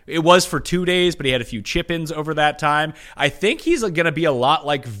 It was for 2 days, but he had a few chip-ins over that time. I think he's going to be a lot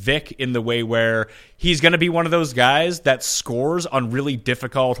like Vic in the way where he's going to be one of those guys that scores on really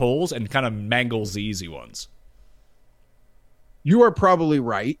difficult holes and kind of mangles the easy ones. You are probably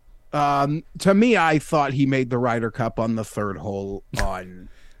right. To me, I thought he made the Ryder Cup on the 3rd hole on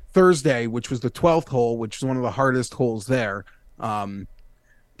Thursday, which was the 12th hole, which was one of the hardest holes there,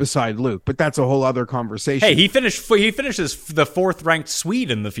 beside Luke. But that's a whole other conversation. Hey, he finishes the 4th ranked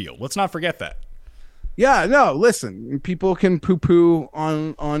Swede in the field. Let's not forget that. Yeah, no, listen, people can poo-poo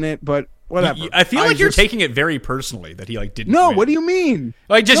on it, but whatever. I feel like you're taking it very personally that he didn't. No, win. What do you mean?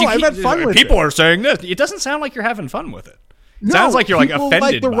 I've had fun with people it. Are saying this. It doesn't sound like you're having fun with it. No, sounds like you're offended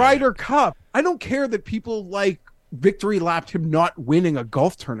like the by Ryder Cup. I don't care that people victory lapped him not winning a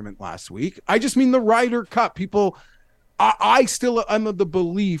golf tournament last week. I just mean the Ryder Cup. People, I still am of the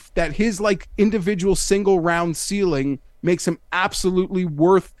belief that his individual single round ceiling makes him absolutely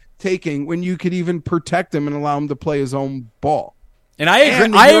worth taking when you could even protect him and allow him to play his own ball. And I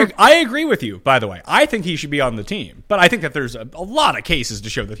agree. I agree with you. By the way, I think he should be on the team, but I think that there's a lot of cases to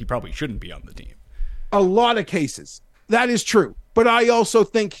show that he probably shouldn't be on the team. A lot of cases. That is true. But I also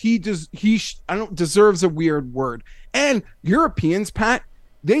think deserves a weird word. And Europeans, Pat,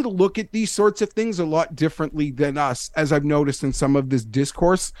 they look at these sorts of things a lot differently than us, as I've noticed in some of this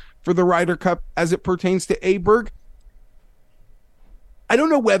discourse for the Ryder Cup as it pertains to Aberg. I don't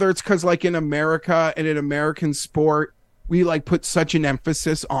know whether it's because in America and in American sport, we put such an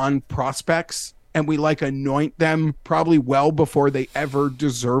emphasis on prospects and we anoint them probably well before they ever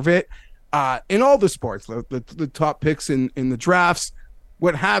deserve it. In all the sports, the top picks in the drafts,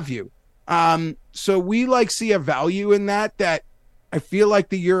 what have you. So we see a value in that I feel like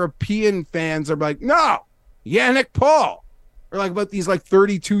the European fans are no, Yannick Paul, or about these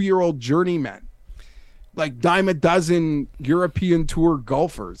 32-year-old journeymen, dime a dozen European Tour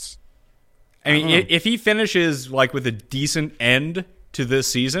golfers. I mean, if he finishes with a decent end to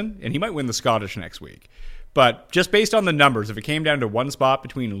this season, and he might win the Scottish next week. But just based on the numbers, if it came down to one spot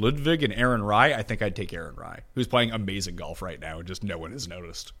between Ludwig and Aaron Rai, I think I'd take Aaron Rai, who's playing amazing golf right now, and just no one has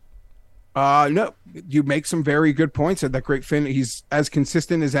noticed. No, you make some very good points at that great fin. He's as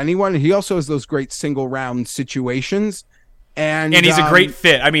consistent as anyone. He also has those great single round situations. And he's a great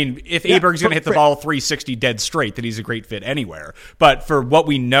fit. I mean, if Aberg's going to hit the ball 360 dead straight, then he's a great fit anywhere. But for what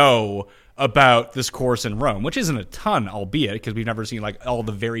we know about this course in Rome, which isn't a ton, albeit, because we've never seen all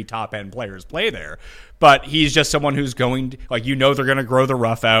the very top end players play there. But he's just someone who's going to, they're going to grow the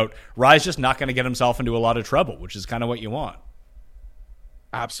rough out. Rye's just not going to get himself into a lot of trouble, which is kind of what you want.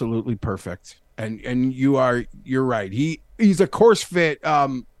 Absolutely perfect. And you're right. He's a course fit,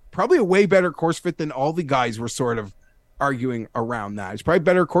 probably a way better course fit than all the guys were sort of arguing around that. He's probably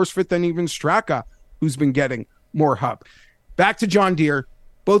better course fit than even Straka, who's been getting more hup. Back to John Deere.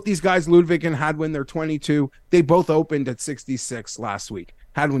 Both these guys, Ludwig and Hadwin, they're 22. They both opened at 66 last week.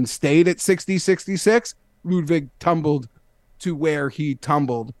 Hadwin stayed at 66. Ludwig tumbled to where he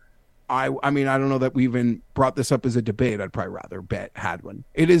tumbled. I mean, I don't know that we even brought this up as a debate. I'd probably rather bet Hadwin.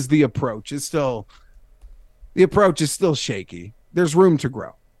 It is the approach. The approach is still shaky. There's room to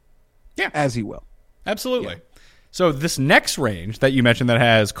grow. Yeah. As he will. Absolutely. Yeah. So this next range that you mentioned that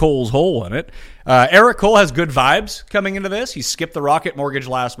has Cole's hole in it, Eric Cole has good vibes coming into this. He skipped the Rocket Mortgage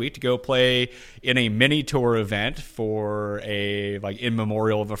last week to go play in a mini tour event for a in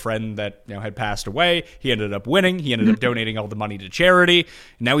memorial of a friend that had passed away. He ended up winning. He ended up donating all the money to charity.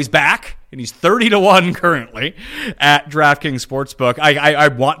 And now he's back, and he's 30-1 currently at DraftKings Sportsbook. I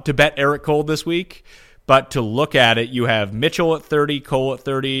want to bet Eric Cole this week, but to look at it, you have Mitchell at 30, Cole at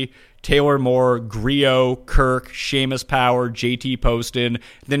 30, Taylor Moore, Griot, Kirk, Seamus Power, JT Poston.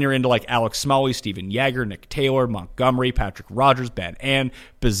 Then you're into Alex Smalley, Steven Yeager, Nick Taylor, Montgomery, Patrick Rogers, Ben Ann,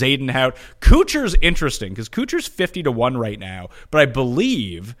 Bezadenhout. Kuchar's interesting because Kuchar's 50-1 right now, but I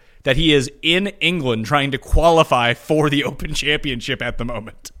believe that he is in England trying to qualify for the Open Championship at the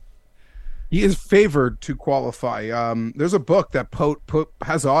moment. He is favored to qualify. There's a book that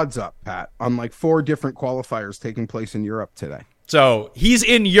has odds up, Pat, on 4 different qualifiers taking place in Europe today. So he's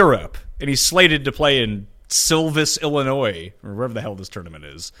in Europe, and he's slated to play in Silvis, Illinois, or wherever the hell this tournament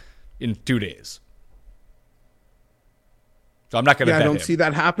is, in 2 days. So I'm not going to bet I don't him. see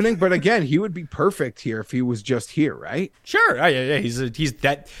that happening, but again, he would be perfect here if he was just here, right? Sure. Yeah. He's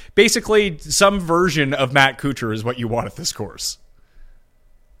that basically some version of Matt Kuchar is what you want at this course.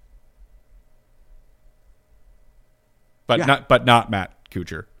 But not Matt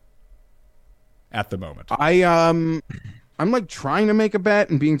Kuchar at the moment. I'm trying to make a bet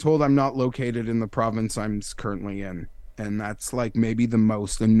and being told I'm not located in the province I'm currently in. And that's maybe the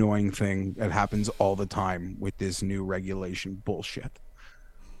most annoying thing that happens all the time with this new regulation bullshit.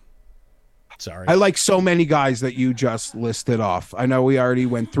 Sorry. I like so many guys that you just listed off. I know we already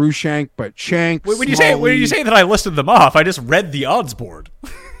went through Shank, but Shank. When you say that I listed them off, I just read the odds board.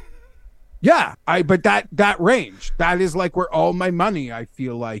 Yeah, but that range, that is where all my money I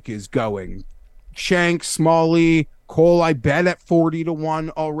feel like is going. Shank, Smalley, Cole, I bet at 40-1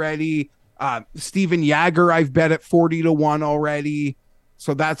 already. Steven Yeager, I've bet at 40-1 already.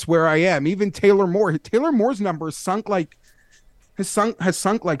 So that's where I am. Even Taylor Moore. Taylor Moore's number has sunk like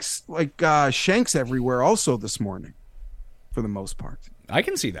Shanks everywhere also this morning, for the most part. I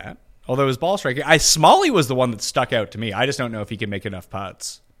can see that. Although his ball striking, Smalley was the one that stuck out to me. I just don't know if he can make enough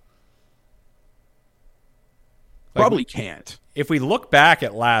putts. Probably can't. If we look back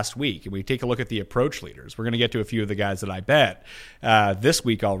at last week and we take a look at the approach leaders, we're going to get to a few of the guys that I bet this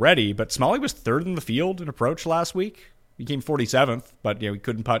week already. But Smalley was 3rd in the field in approach last week. He came 47th, but he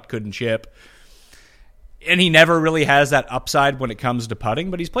couldn't putt, couldn't chip. And he never really has that upside when it comes to putting,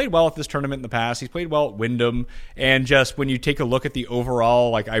 but he's played well at this tournament in the past. He's played well at Wyndham. And just when you take a look at the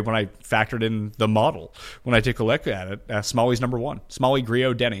overall, when I factored in the model, when I take a look at it, Smalley's number 1. Smalley,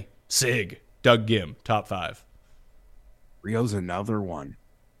 Griot, Denny, Sig, Doug Gim, top 5. Rio's another one.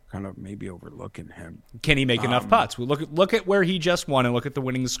 Kind of maybe overlooking him. Can he make enough putts? We look at where he just won and look at the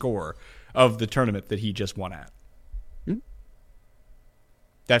winning score of the tournament that he just won at.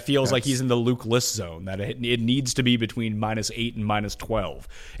 That feels like he's in the Luke List zone, that it needs to be between -8 and -12.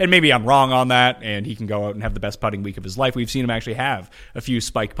 And maybe I'm wrong on that, and he can go out and have the best putting week of his life. We've seen him actually have a few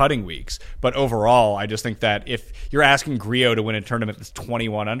spike putting weeks. But overall, I just think that if you're asking Griot to win a tournament that's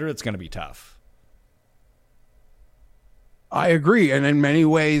 21 under, it's going to be tough. I agree. And in many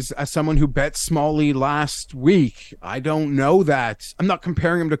ways, as someone who bet Smalley last week, I don't know that. I'm not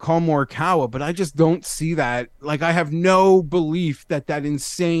comparing him to Collin Morikawa, but I just don't see that. I have no belief that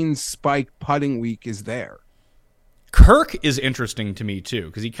insane spike putting week is there. Kirk is interesting to me, too,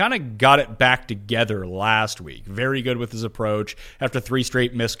 because he kind of got it back together last week. Very good with his approach after 3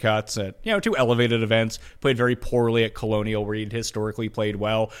 straight miscuts at 2 elevated events. Played very poorly at Colonial, where he'd historically played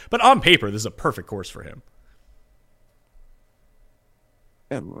well. But on paper, this is a perfect course for him.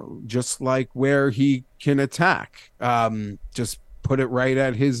 Just where he can attack. Just put it right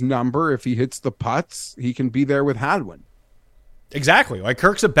at his number. If he hits the putts, he can be there with Hadwin. Exactly.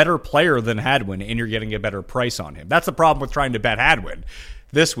 Kirk's a better player than Hadwin, and you're getting a better price on him. That's the problem with trying to bet Hadwin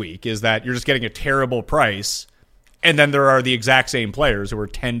this week, is that you're just getting a terrible price, and then there are the exact same players who are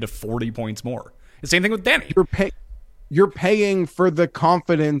 10 to 40 points more. The same thing with Denny. You're paying for the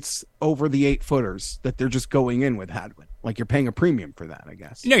confidence over the 8-footers that they're just going in with Hadwin. You're paying a premium for that, I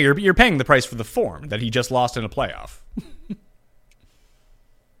guess. No, you're paying the price for the form that he just lost in a playoff.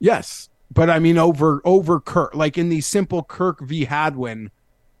 Yes, but I mean over Kirk, in the simple Kirk v. Hadwin,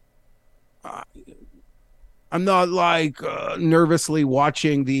 I'm not like nervously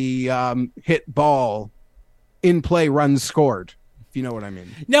watching the hit ball in play runs scored, if you know what I mean.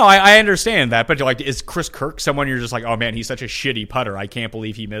 No, I understand that, but like, is Chris Kirk someone you're just like, oh man, he's such a shitty putter. I can't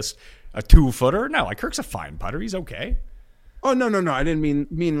believe he missed a 2-footer. No, like Kirk's a fine putter. He's okay. Oh, no. I didn't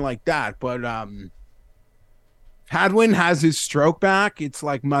mean like that, but Hadwin has his stroke back. It's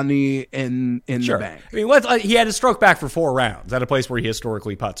like money in Sure. the bank. I mean, he had his stroke back for 4 rounds at a place where he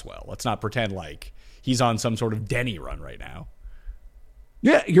historically putts well. Let's not pretend like he's on some sort of Denny run right now.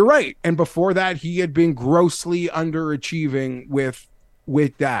 Yeah, you're right. And before that, he had been grossly underachieving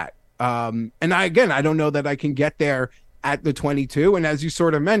with that. And I don't know that I can get there at the 22. And as you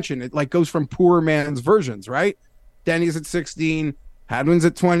sort of mentioned, it like goes from poor man's versions, right? Denny's at 16, Hadwin's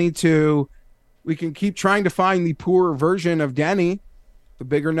at 22. We can keep trying to find the poorer version of Denny. The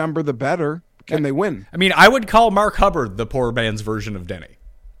bigger number, the better. Can they win? I mean, I would call Mark Hubbard the poor man's version of Denny.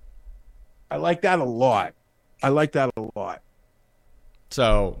 I like that a lot.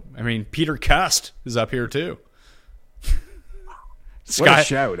 So, I mean, Peter Cust is up here too. What a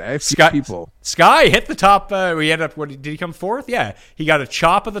shout, eh? People. Sky hit the top. We ended up. Did he come fourth? Yeah, he got a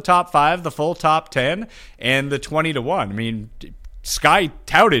chop of the top 5, the full top 10, and the 20-1. I mean, Sky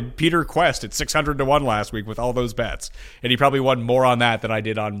touted Peter Quest at 600-1 last week with all those bets, and he probably won more on that than I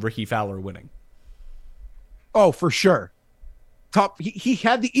did on Ricky Fowler winning. Oh, for sure. He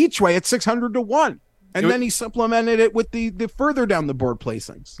had the each way at 600-1, and then he supplemented it with the further down the board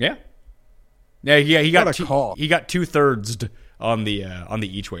placings. Yeah. He got What a call. He got 2/3 on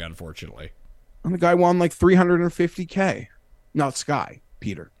the each way, unfortunately. And the guy won like $350K. Not Sky,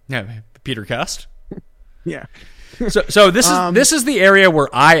 Peter. Yeah, Peter Cust. Yeah. So this is the area where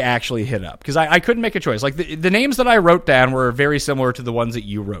I actually hit up because I couldn't make a choice. Like the names that I wrote down were very similar to the ones that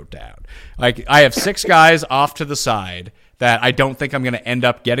you wrote down. Like I have 6 guys off to the side that I don't think I'm going to end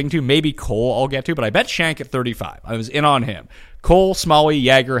up getting to. Maybe Cole I'll get to, but I bet Shank at 35. I was in on him. Cole, Smalley,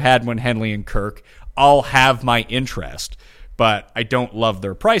 Jagger, Hadwin, Henley, and Kirk all have my interest, but I don't love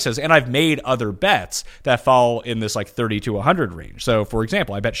their prices. And I've made other bets that fall in this like 30 to 100 range. So, for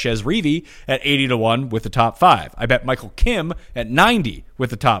example, I bet Shez Reavy at 80-1 with the top 5. I bet Michael Kim at 90 with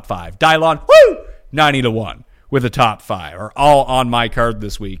the top 5. Dylon, 90-1 with the top 5 are all on my card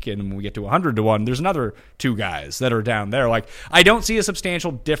this week. And when we get to 100-1, there's another 2 guys that are down there. Like, I don't see a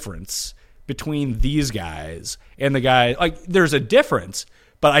substantial difference between these guys and the guy. Like, there's a difference,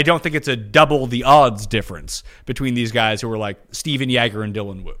 but I don't think it's a double the odds difference between these guys who are like Steven Jagger and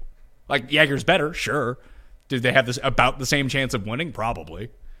Dylan Wu. Like, Jagger's better, sure. Do they have this about the same chance of winning?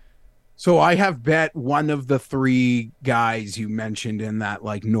 Probably. So I have bet one of the 3 guys you mentioned in that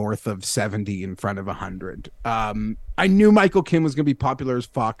like north of 70 in front of 100. I knew Michael Kim was going to be popular as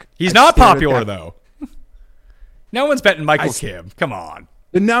fuck. He's not popular, though. No one's betting Michael Kim. Come on.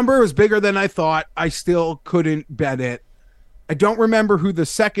 The number was bigger than I thought. I still couldn't bet it. I don't remember who the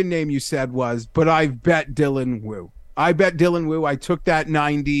second name you said was, but I've bet Dylan Wu. I bet Dylan Wu. I took that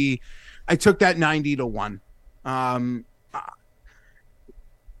 90. I took that 90-1.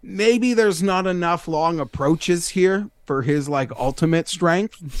 Maybe there's not enough long approaches here for his like ultimate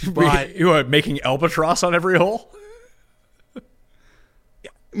strength. But you are making albatross on every hole?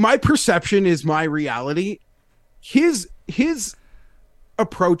 My perception is my reality. His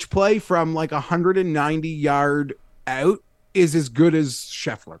approach play from like 190 yard out is as good as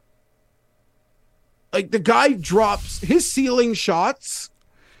Scheffler. Like the guy drops his ceiling shots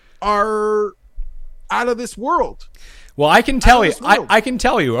are out of this world. Well, I can tell you, I can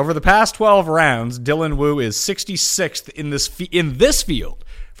tell you, over the past 12 rounds, Dylan Wu is 66th in this field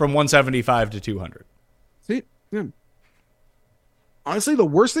from 175 to 200. See, yeah. Honestly, the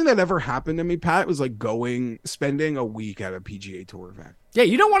worst thing that ever happened to me, Pat, was like spending a week at a PGA Tour event. Yeah,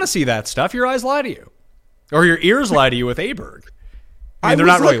 you don't want to see that stuff. Your eyes lie to you, or your ears lie to you with Aberg. I mean, they're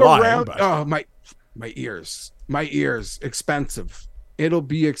not really lying. But. Oh, my ears, expensive. It'll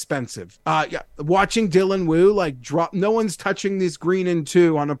be expensive. Yeah, watching Dylan Wu like drop. No one's touching this green in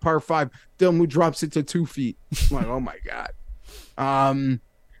 2 on a par 5. Dylan Wu drops it to 2 feet. I'm like, oh my god. And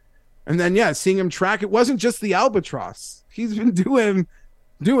then seeing him track. It wasn't just the albatross. He's been doing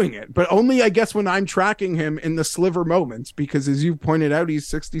it, but only I guess when I'm tracking him in the sliver moments, because as you pointed out, he's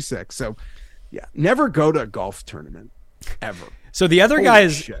 66. So yeah, never go to a golf tournament ever. So the other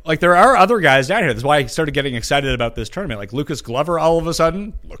guys, like there are other guys down here. That's why I started getting excited about this tournament. Like Lucas Glover all of a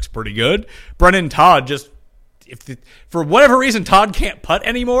sudden looks pretty good. Brennan Todd just for whatever reason, Todd can't putt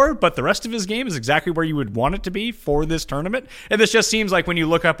anymore, but the rest of his game is exactly where you would want it to be for this tournament. And this just seems like when you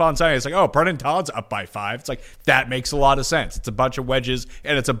look up on Sunday, it's like, oh, Brendan Todd's up by 5. It's like, that makes a lot of sense. It's a bunch of wedges,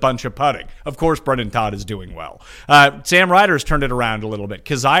 and it's a bunch of putting. Of course, Brendan Todd is doing well. Sam Ryder's turned it around a little bit.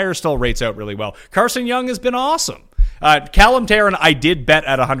 Kazire still rates out really well. Carson Young has been awesome. Callum Tarrant, I did bet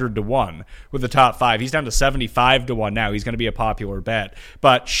at 100-1 with the top 5. He's down to 75-1 now. He's going to be a popular bet.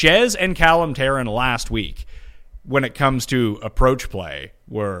 But Shez and Callum Tarrant last week, when it comes to approach play,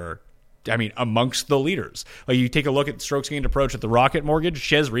 were, amongst the leaders. Like, you take a look at strokes gained approach at the Rocket Mortgage,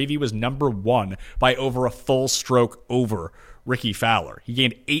 Shez Reavie was number 1 by over a full stroke over Ricky Fowler. He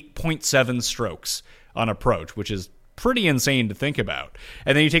gained 8.7 strokes on approach, which is pretty insane to think about.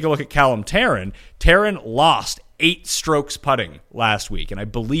 And then you take a look at Callum Tarrant. Tarrant lost 8 strokes putting last week, and I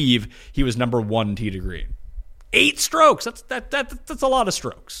believe he was number 1 tee to green. 8 strokes. That's a lot of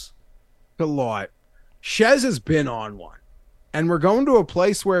strokes. A lot. Shez has been on one, and we're going to a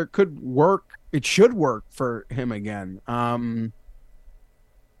place where it could work. It should work for him again. Yeah.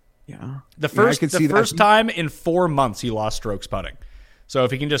 The first time in 4 months he lost strokes putting. So if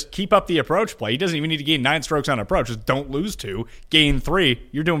he can just keep up the approach play, he doesn't even need to gain 9 strokes on approach. Just don't lose 2, gain 3.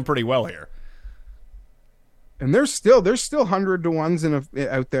 You're doing pretty well here. And there's still 100-1s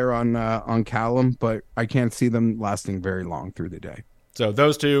out there on Callum, but I can't see them lasting very long through the day. So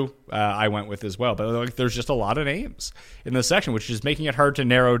those two I went with as well. But there's just a lot of names in this section, which is making it hard to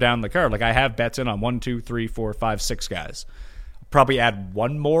narrow down the card. Like, I have bets in on 1, 2, 3, 4, 5, 6 guys. I'll probably add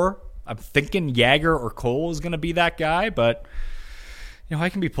one more. I'm thinking Jagger or Cole is going to be that guy, but I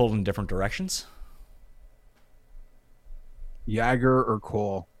can be pulled in different directions. Jagger or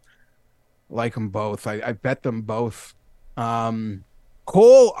Cole. Like them both. I bet them both.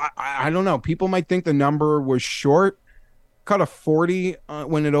 Cole, I don't know. People might think the number was short. Caught a 40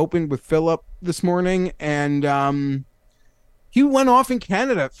 when it opened with Phillip this morning, and he went off in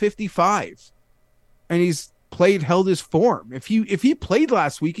Canada at 55, and he's held his form. If he played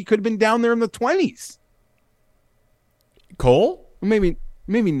last week, he could have been down there in the 20s. Cole? Maybe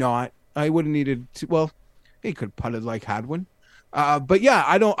not. I would have needed to. Well, he could have putted like Hadwin. But yeah,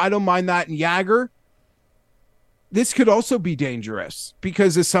 I don't mind that. And Jagger, this could also be dangerous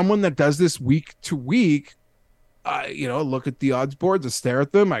because as someone that does this week to week, look at the odds boards, I stare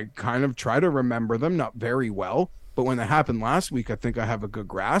at them. I kind of try to remember them, not very well, but when it happened last week, I think I have a good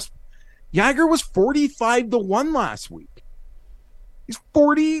grasp. Jagger was 45-1 last week. He's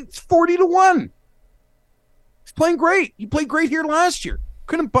 40-1. He's playing great. He played great here last year.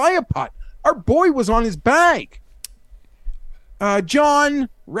 Couldn't buy a putt. Our boy was on his bag. John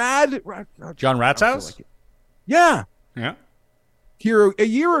Ratzhouse? Yeah. Here a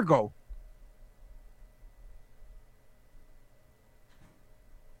year ago.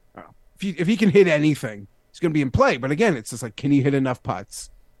 If he can hit anything, he's going to be in play. But again, it's just like, can he hit enough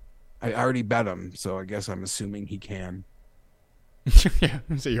putts? I already bet him, so I guess I'm assuming he can. Yeah.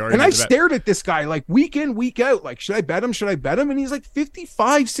 So and I stared at this guy like week in, week out. Like, should I bet him? And he's like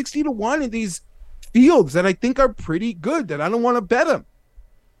 55, 60-1 in these fields that I think are pretty good that I don't want to bet him.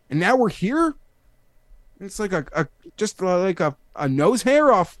 And now we're here. It's like a nose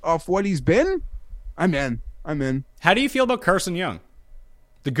hair off what he's been. I'm in. How do you feel about Carson Young?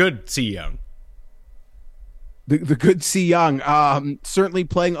 The good C. Young. The good C. Young. Certainly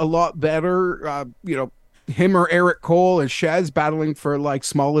playing a lot better. Him or Eric Cole and Shez battling for like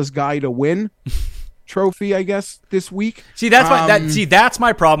smallest guy to win trophy, I guess, this week. See, that's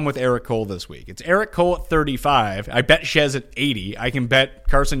my problem with Eric Cole this week. It's Eric Cole at 35. I bet Shez at 80. I can bet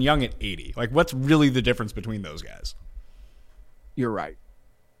Carson Young at 80. Like, what's really the difference between those guys? You're right.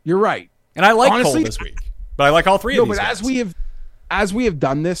 And I like Cole this week, but I like all three of these guys. As we have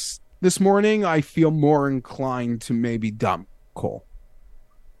done this morning, I feel more inclined to maybe dump Cole.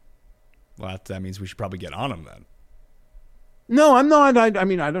 Well, that means we should probably get on him then. No, I'm not. I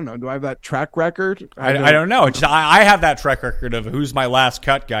don't know. Do I have that track record? I don't know. I have that track record of who's my last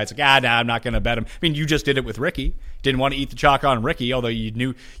cut guy. It's like, I'm not going to bet him. I mean, you just did it with Ricky. Didn't want to eat the chalk on Ricky, although you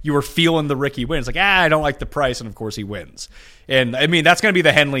knew you were feeling the Ricky win. It's like, I don't like the price, and of course he wins. And, I mean, that's going to be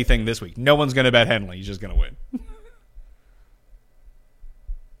the Henley thing this week. No one's going to bet Henley. He's just going to win.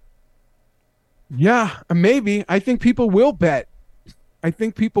 Yeah, maybe. I think people will bet.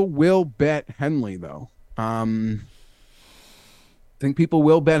 Henley, though. I think people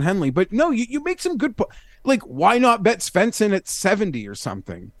will bet Henley. But no, you make some good like, why not bet Svensson at 70 or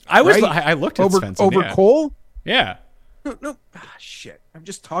something? I looked at Svensson. Over Cole? Yeah. No. Shit. I've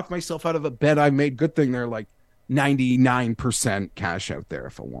just talked myself out of a bet I made. Good thing they're like 99% cash out there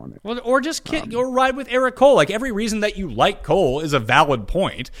if I want it. Well, or just or ride with Eric Cole. Like, every reason that you like Cole is a valid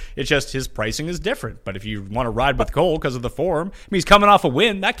point. It's just his pricing is different. But if you want to ride with Cole because of the form, I mean, he's coming off a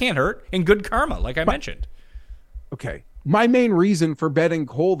win. That can't hurt. And good karma, like I mentioned. Okay. My main reason for betting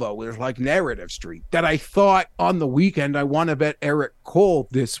Cole, though, is like Narrative Street. That I thought on the weekend I want to bet Eric Cole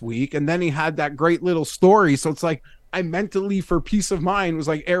this week. And then he had that great little story. So it's like I mentally, for peace of mind, was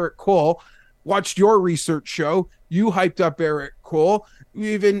like Eric Cole. Watched your research show. You hyped up Eric Cole.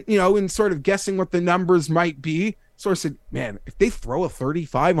 Even, in sort of guessing what the numbers might be. So I said, man, if they throw a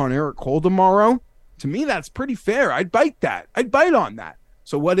 35 on Eric Cole tomorrow, to me, that's pretty fair. I'd bite that. I'd bite on that.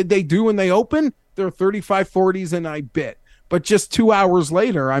 So what did they do when they opened? They're 35-40s and I bit. But just 2 hours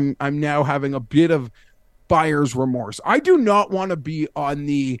later, I'm now having a bit of buyer's remorse. I do not want to be on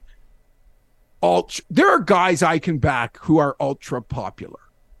the ultra. There are guys I can back who are ultra popular.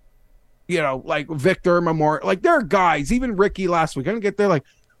 Like Victor Memorial. Like, there are guys, even Ricky last week. I didn't get there. Like,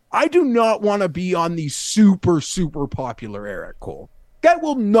 I do not want to be on the super, super popular Eric Cole. That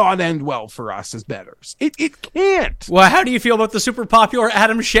will not end well for us as bettors. It can't. Well, how do you feel about the super popular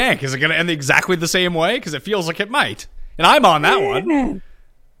Adam Shank? Is it going to end exactly the same way? Because it feels like it might. And I'm on that one.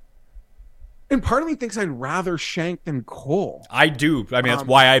 And part of me thinks I'd rather Shank than Cole. I do. I mean, that's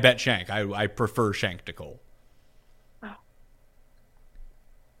why I bet Shank. I prefer Shank to Cole.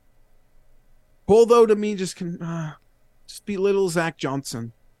 Cole, though, to me, just belittle Zach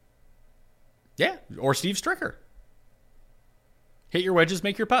Johnson. Yeah, or Steve Stricker. Hit your wedges,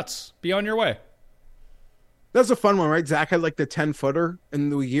 make your putts. Be on your way. That's a fun one, right? Zach had like the 10-footer in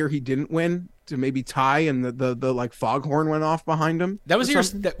the year he didn't win to maybe tie, and the like foghorn went off behind him. That was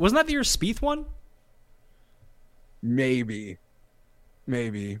wasn't that the year Spieth won? Maybe.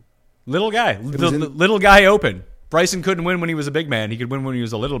 Little guy. Little guy open. Bryson couldn't win when he was a big man. He could win when he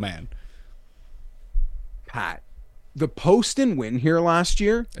was a little man. Pat, the Poston win here last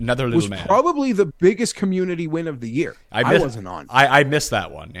year another little man. Probably the biggest community win of the year. I wasn't on. I missed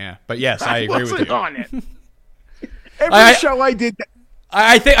that one, yeah. But yes, I agree with you. On it. Every show I did that.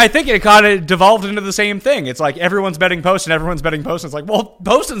 I think it kind of devolved into the same thing. It's like everyone's betting Poston, everyone's betting Poston. It's like, well,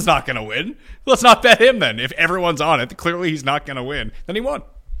 Poston's not going to win. Let's not bet him then. If everyone's on it, clearly he's not going to win. Then he won.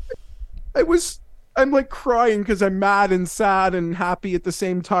 I'm like crying because I'm mad and sad and happy at the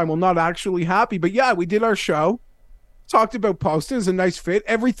same time. Well, not actually happy, but yeah, we did our show. Talked about Poston. It's a nice fit.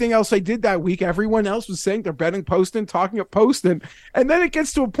 Everything else I did that week, everyone else was saying they're betting Poston, talking about Poston. And then it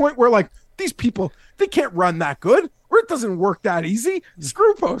gets to a point where like these people, they can't run that good or it doesn't work that easy.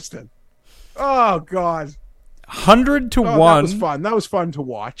 Screw Poston. Oh, God. 100 to 1. That was fun. That was fun to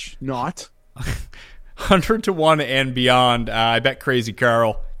watch. Not. 100 to 1 and beyond. I bet Crazy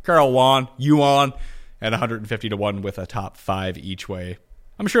Carl won, you won, at 150 to 1 with a top 5 each way.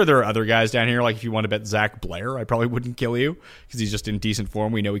 I'm sure there are other guys down here. Like if you want to bet Zach Blair, I probably wouldn't kill you because he's just in decent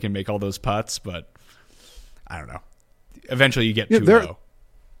form. We know he can make all those putts, but I don't know. Eventually you get too low.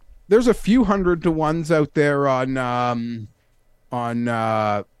 There's a few 100 to 1s out there on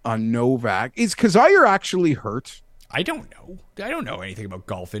Novak. Is Kazire actually hurt? I don't know. I don't know anything about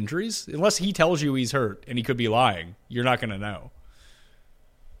golf injuries. Unless he tells you he's hurt and he could be lying, you're not going to know.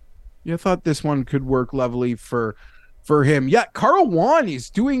 Yeah, I thought this one could work lovely for him. Yeah, Carl Juan is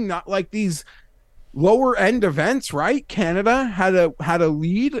doing not like these lower end events, right? Canada had a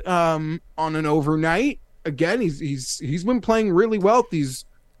lead on an overnight. Again, he's been playing really well at these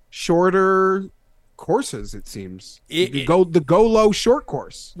shorter courses, it seems. The go low short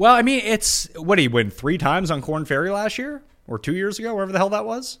course. Well, I mean, it's what did he win 3 times on Corn Ferry last year or 2 years ago, wherever the hell that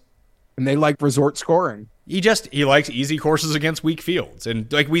was. And they like resort scoring. He likes easy courses against weak fields. And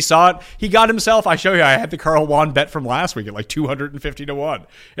like we saw it, he got himself, I had the Carl Juan bet from last week at like 250 to 1.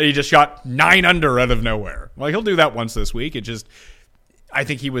 And he just shot 9 under out of nowhere. Well, he'll do that once this week. I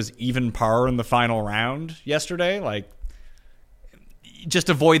think he was even par in the final round yesterday. Like, just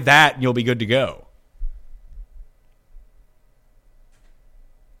avoid that and you'll be good to go.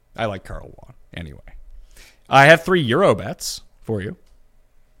 I like Carl Juan. Anyway, I have 3 Euro bets for you.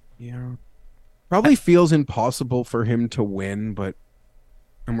 Yeah. Probably feels impossible for him to win,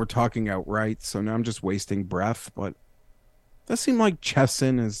 and we're talking outright, so now I'm just wasting breath, but it does seem like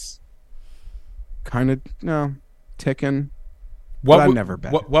Chesson is kind of, ticking. I'd never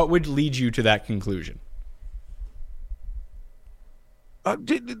bet. What would lead you to that conclusion?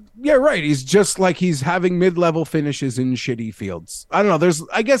 Yeah, right. He's just like he's having mid-level finishes in shitty fields. I don't know.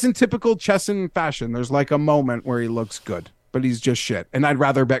 I guess in typical Chesson fashion, there's like a moment where he looks good. But he's just shit. And I'd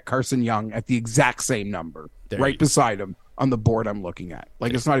rather bet Carson Young at the exact same number beside him on the board I'm looking at.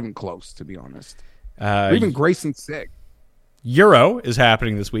 Like, it's not even close, to be honest. Or even Grayson Sig. Euro is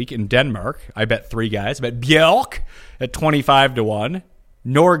happening this week in Denmark. I bet 3 guys. I bet Björk at 25-1.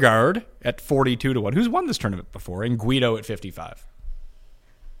 Norgard at 42-1. Who's won this tournament before? And Guido at 55.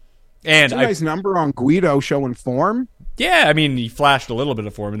 And That's a nice number on Guido showing form. Yeah, I mean, he flashed a little bit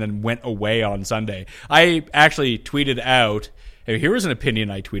of form and then went away on Sunday. I actually tweeted out, here was an opinion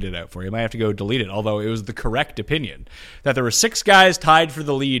I tweeted out for you. I might have to go delete it, although it was the correct opinion, that there were 6 guys tied for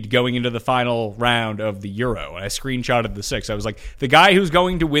the lead going into the final round of the Euro. And I screenshotted the 6. I was like, the guy who's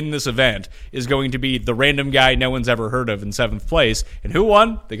going to win this event is going to be the random guy no one's ever heard of in 7th place. And who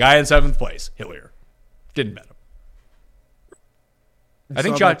won? The guy in 7th place, Hillier. Didn't bet him. I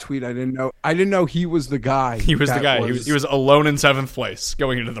think John tweet. I didn't know he was the guy. He was the guy. He was alone in 7th place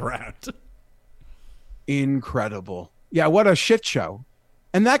going into the round. Incredible. Yeah, what a shit show.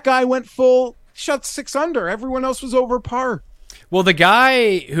 And that guy went shot 6 under. Everyone else was over par. Well, the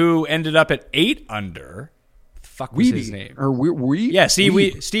guy who ended up at 8 under, fuck was his name? Or we? Yeah,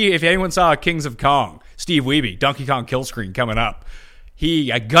 Steve. Steve. If anyone saw Kings of Kong, Steve Wiebe, Donkey Kong kill screen coming up.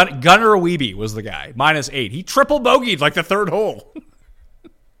 Gunnar Wiebe was the guy. -8. He triple bogeyed like the 3rd hole.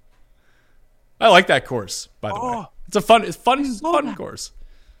 I like that course, by the way. It's a fun course.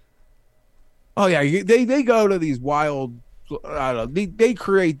 Oh yeah, they go to these wild. I don't know. They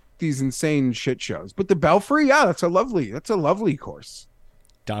create these insane shit shows. But the Belfry, yeah, that's a lovely course.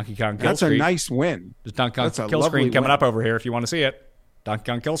 Donkey Kong kill That's screen. a nice win. There's Donkey Kong kill screen coming up over here if you want to see it.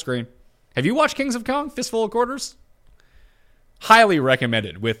 Donkey Kong kill screen. Have you watched Kings of Kong? Fistful of Quarters? Highly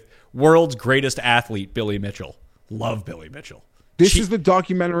recommended with world's greatest athlete, Billy Mitchell. Love Billy Mitchell. This is the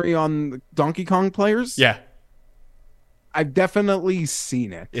documentary on the Donkey Kong players? Yeah. I've definitely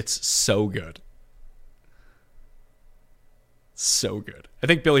seen it. It's so good. So good. I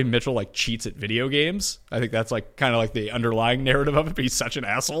think Billy Mitchell cheats at video games. I think that's kind of the underlying narrative of it, but he's such an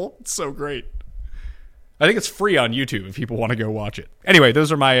asshole. It's so great. I think it's free on YouTube if people want to go watch it. Anyway,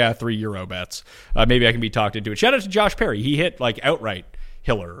 those are my 3 Euro bets. Maybe I can be talked into it. Shout out to Josh Perry. He hit outright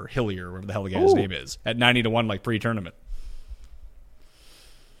Hillier, whatever the hell the guy's name is, at 90-1 pre-tournament.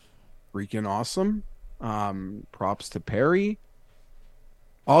 Freaking awesome. Props to Perry.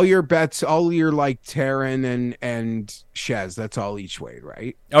 All your bets, all your Taryn and Shez, that's all each way,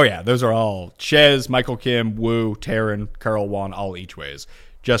 right? Oh yeah, those are all Shez, Michael Kim, Wu, Taryn, Carl Wan, all each ways.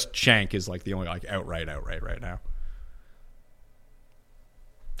 Just Shank is the only outright right now.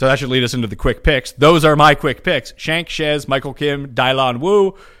 So that should lead us into the quick picks. Those are my quick picks. Shank, Shez, Michael Kim, Dylan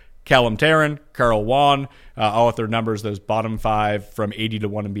Wu, Callum Taryn, Carl Wan, all with their numbers, those bottom 5 from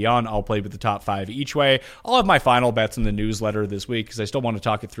 80-1 and beyond. I'll play with the top 5 each way. I'll have my final bets in the newsletter this week because I still want to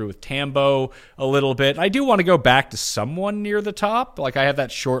talk it through with Tambo a little bit. I do want to go back to someone near the top. I have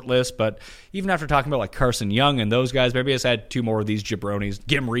that short list, but even after talking about Carson Young and those guys, maybe I just add 2 more of these jabronis.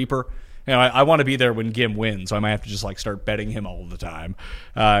 Gim Reaper. I want to be there when Gim wins, so I might have to just start betting him all the time.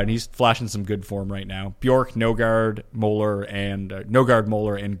 And he's flashing some good form right now. Bjork, Nogard, Moeller,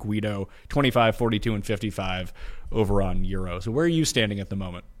 and Guido, 25, 42, and 55 over on Euro. So where are you standing at the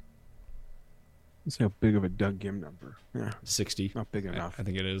moment? Let's see how big of a Doug Gim number. Yeah, 60. Not big enough. I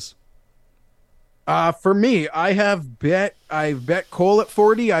think it is. For me, I've bet Cole at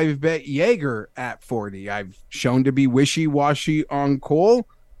 40. I've bet Jaeger at 40. I've shown to be wishy-washy on Cole.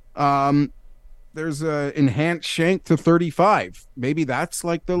 There's a enhanced Shank to 35. Maybe that's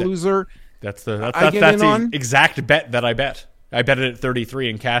the loser. That's the exact bet that I bet. I bet it at 33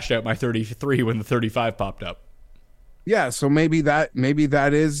 and cashed out my 33 when the 35 popped up. Yeah, so maybe that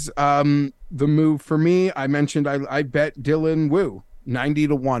is the move for me. I mentioned I bet Dylan Wu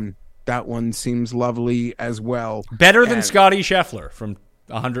 90-1. That one seems lovely as well. Better than Scotty Scheffler from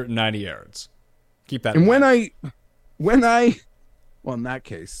 190 yards. Keep that in mind. Well, in that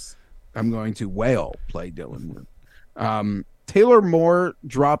case, I'm going to play Dylan Wu. Taylor Moore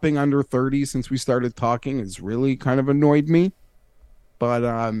dropping under 30 since we started talking has really kind of annoyed me. But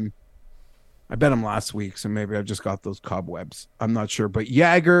I bet him last week, so maybe I've just got those cobwebs. I'm not sure. But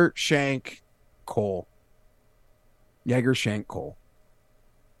Jaeger, Shank, Cole. Jaeger, Shank, Cole.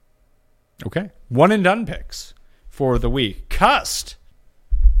 Okay. One and done picks for the week. Cust.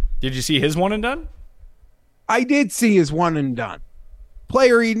 Did you see his one and done? I did see his one and done.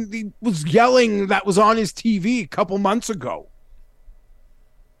 Player he was yelling that was on his TV a couple months ago.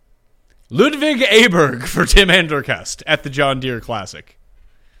 Ludwig Aberg for Tim Endercust at the John Deere Classic.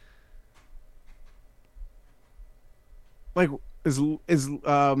 Is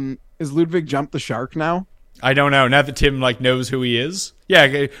Ludwig jumped the shark now? I don't know. Now that Tim knows who he is.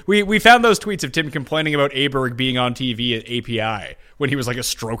 Yeah, we found those tweets of Tim complaining about Aberg being on TV at API when he was a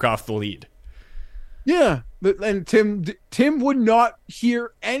stroke off the lead. Yeah, and Tim would not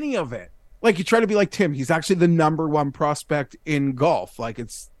hear any of it. like you try to be like Tim. He's actually the number one prospect in golf. Like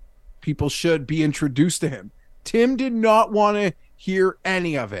people should be introduced to him. Tim did not want to hear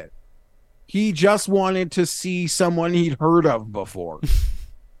any of it. He just wanted to see someone he'd heard of before.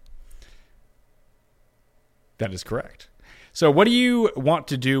 That is correct. So what do you want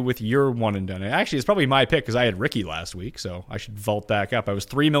to do with your one and done? Actually, it's probably my pick because I had Ricky last week, so I should vault back up. I was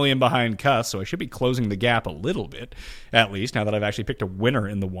 $3 million behind Cuss, so I should be closing the gap a little bit, at least, now that I've actually picked a winner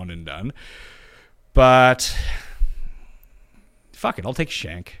in the one and done. But fuck it, I'll take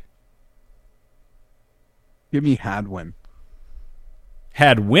Shank. Give me Hadwin.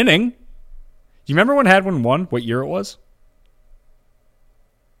 Had winning? Do you remember when Hadwin won? What year it was?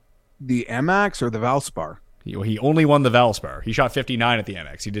 The MX or the Valspar? He only won the Valspar. He shot 59 at the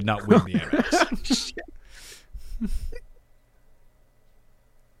MX. He did not win the MX.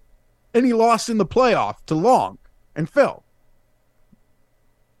 And he lost in the playoff to Long and Phil.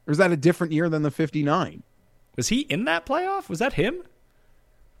 Or is that a different year than the 59? Was he in that playoff? Was that him?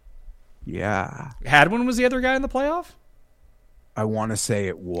 Yeah. Hadwin was the other guy in the playoff? I want to say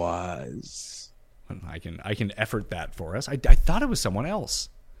it was. I can effort that for us. I thought it was someone else.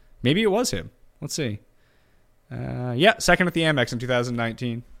 Maybe it was him. Let's see. Yeah, second at the Amex in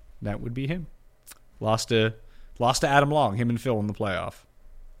 2019. That would be him. Lost to Adam Long, him and Phil in the playoff.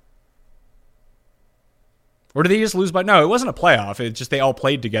 Or did they just lose by... No, it wasn't a playoff. It's just they all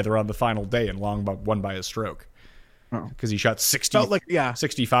played together on the final day and Long won by a stroke. Because he shot 65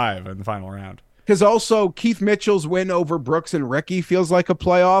 in the final round. Because also Keith Mitchell's win over Brooks and Ricky feels like a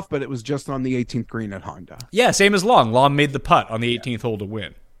playoff, but it was just on the 18th green at Honda. Yeah, same as Long. Long made the putt on the 18th hole to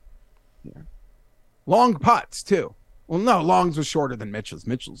win. Yeah. Long putts, too. Well, no, Long's was shorter than Mitchell's.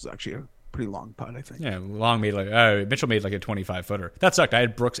 Mitchell's actually a pretty long putt, I think. Yeah, Mitchell made like a 25-footer. That sucked. I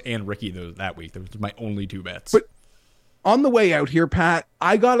had Brooks and Ricky that week. Those were my only two bets. But on the way out here, Pat,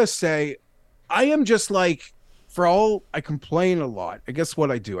 I got to say, I am just like, for all I complain a lot, I guess what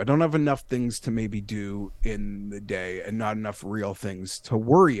I do, I don't have enough things to maybe do in the day and not enough real things to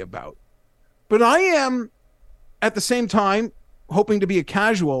worry about. But I am, at the same time, hoping to be a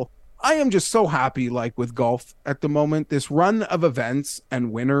casual. I am just so happy, like, with golf at the moment. This run of events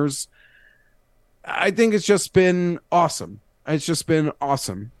and winners, I think it's just been awesome. It's just been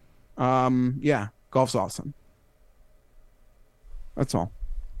awesome. Yeah, golf's awesome. That's all.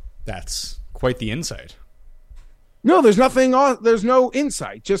 That's quite the insight. No, there's no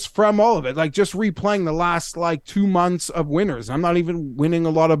insight just from all of it. Like, just replaying the last, 2 months of winners. I'm not even winning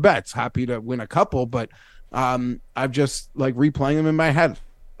a lot of bets. Happy to win a couple, but I'm just, replaying them in my head.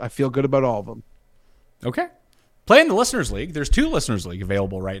 I feel good about all of them. Okay. Playing the Listeners League. There's 2 Listeners League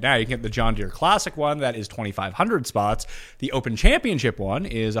available right now. You can get the John Deere Classic one. That is 2,500 spots. The Open Championship one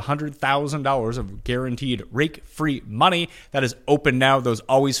is $100,000 of guaranteed rake-free money. That is open now. Those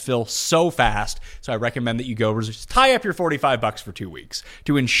always fill so fast. So I recommend that you go just tie up your $45 for 2 weeks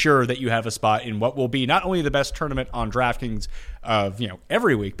to ensure that you have a spot in what will be not only the best tournament on DraftKings of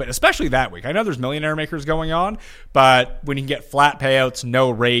every week, but especially that week. I know there's millionaire makers going on, but when you can get flat payouts,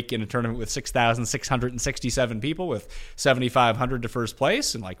 no rake in a tournament with 6,667 people with 7,500 to first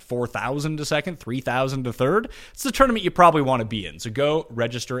place and 4,000 to second, 3,000 to third, it's the tournament you probably want to be in. So go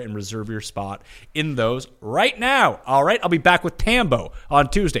register and reserve your spot in those right now. All right, I'll be back with Tambo on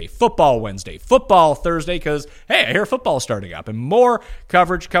Tuesday, football Wednesday, football Thursday, because hey, I hear football's starting up and more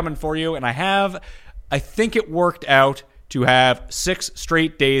coverage coming for you. And I think it worked out to have 6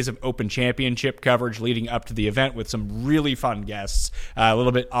 straight days of Open Championship coverage leading up to the event with some really fun guests, a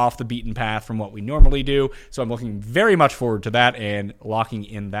little bit off the beaten path from what we normally do. So I'm looking very much forward to that and locking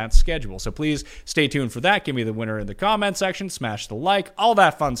in that schedule. So please stay tuned for that. Give me the winner in the comment section. Smash the like, all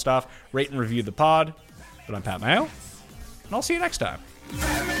that fun stuff. Rate and review the pod. But I'm Pat Mayo, and I'll see you next time.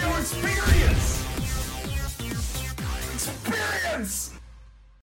 Pat Mayo Experience! Experience!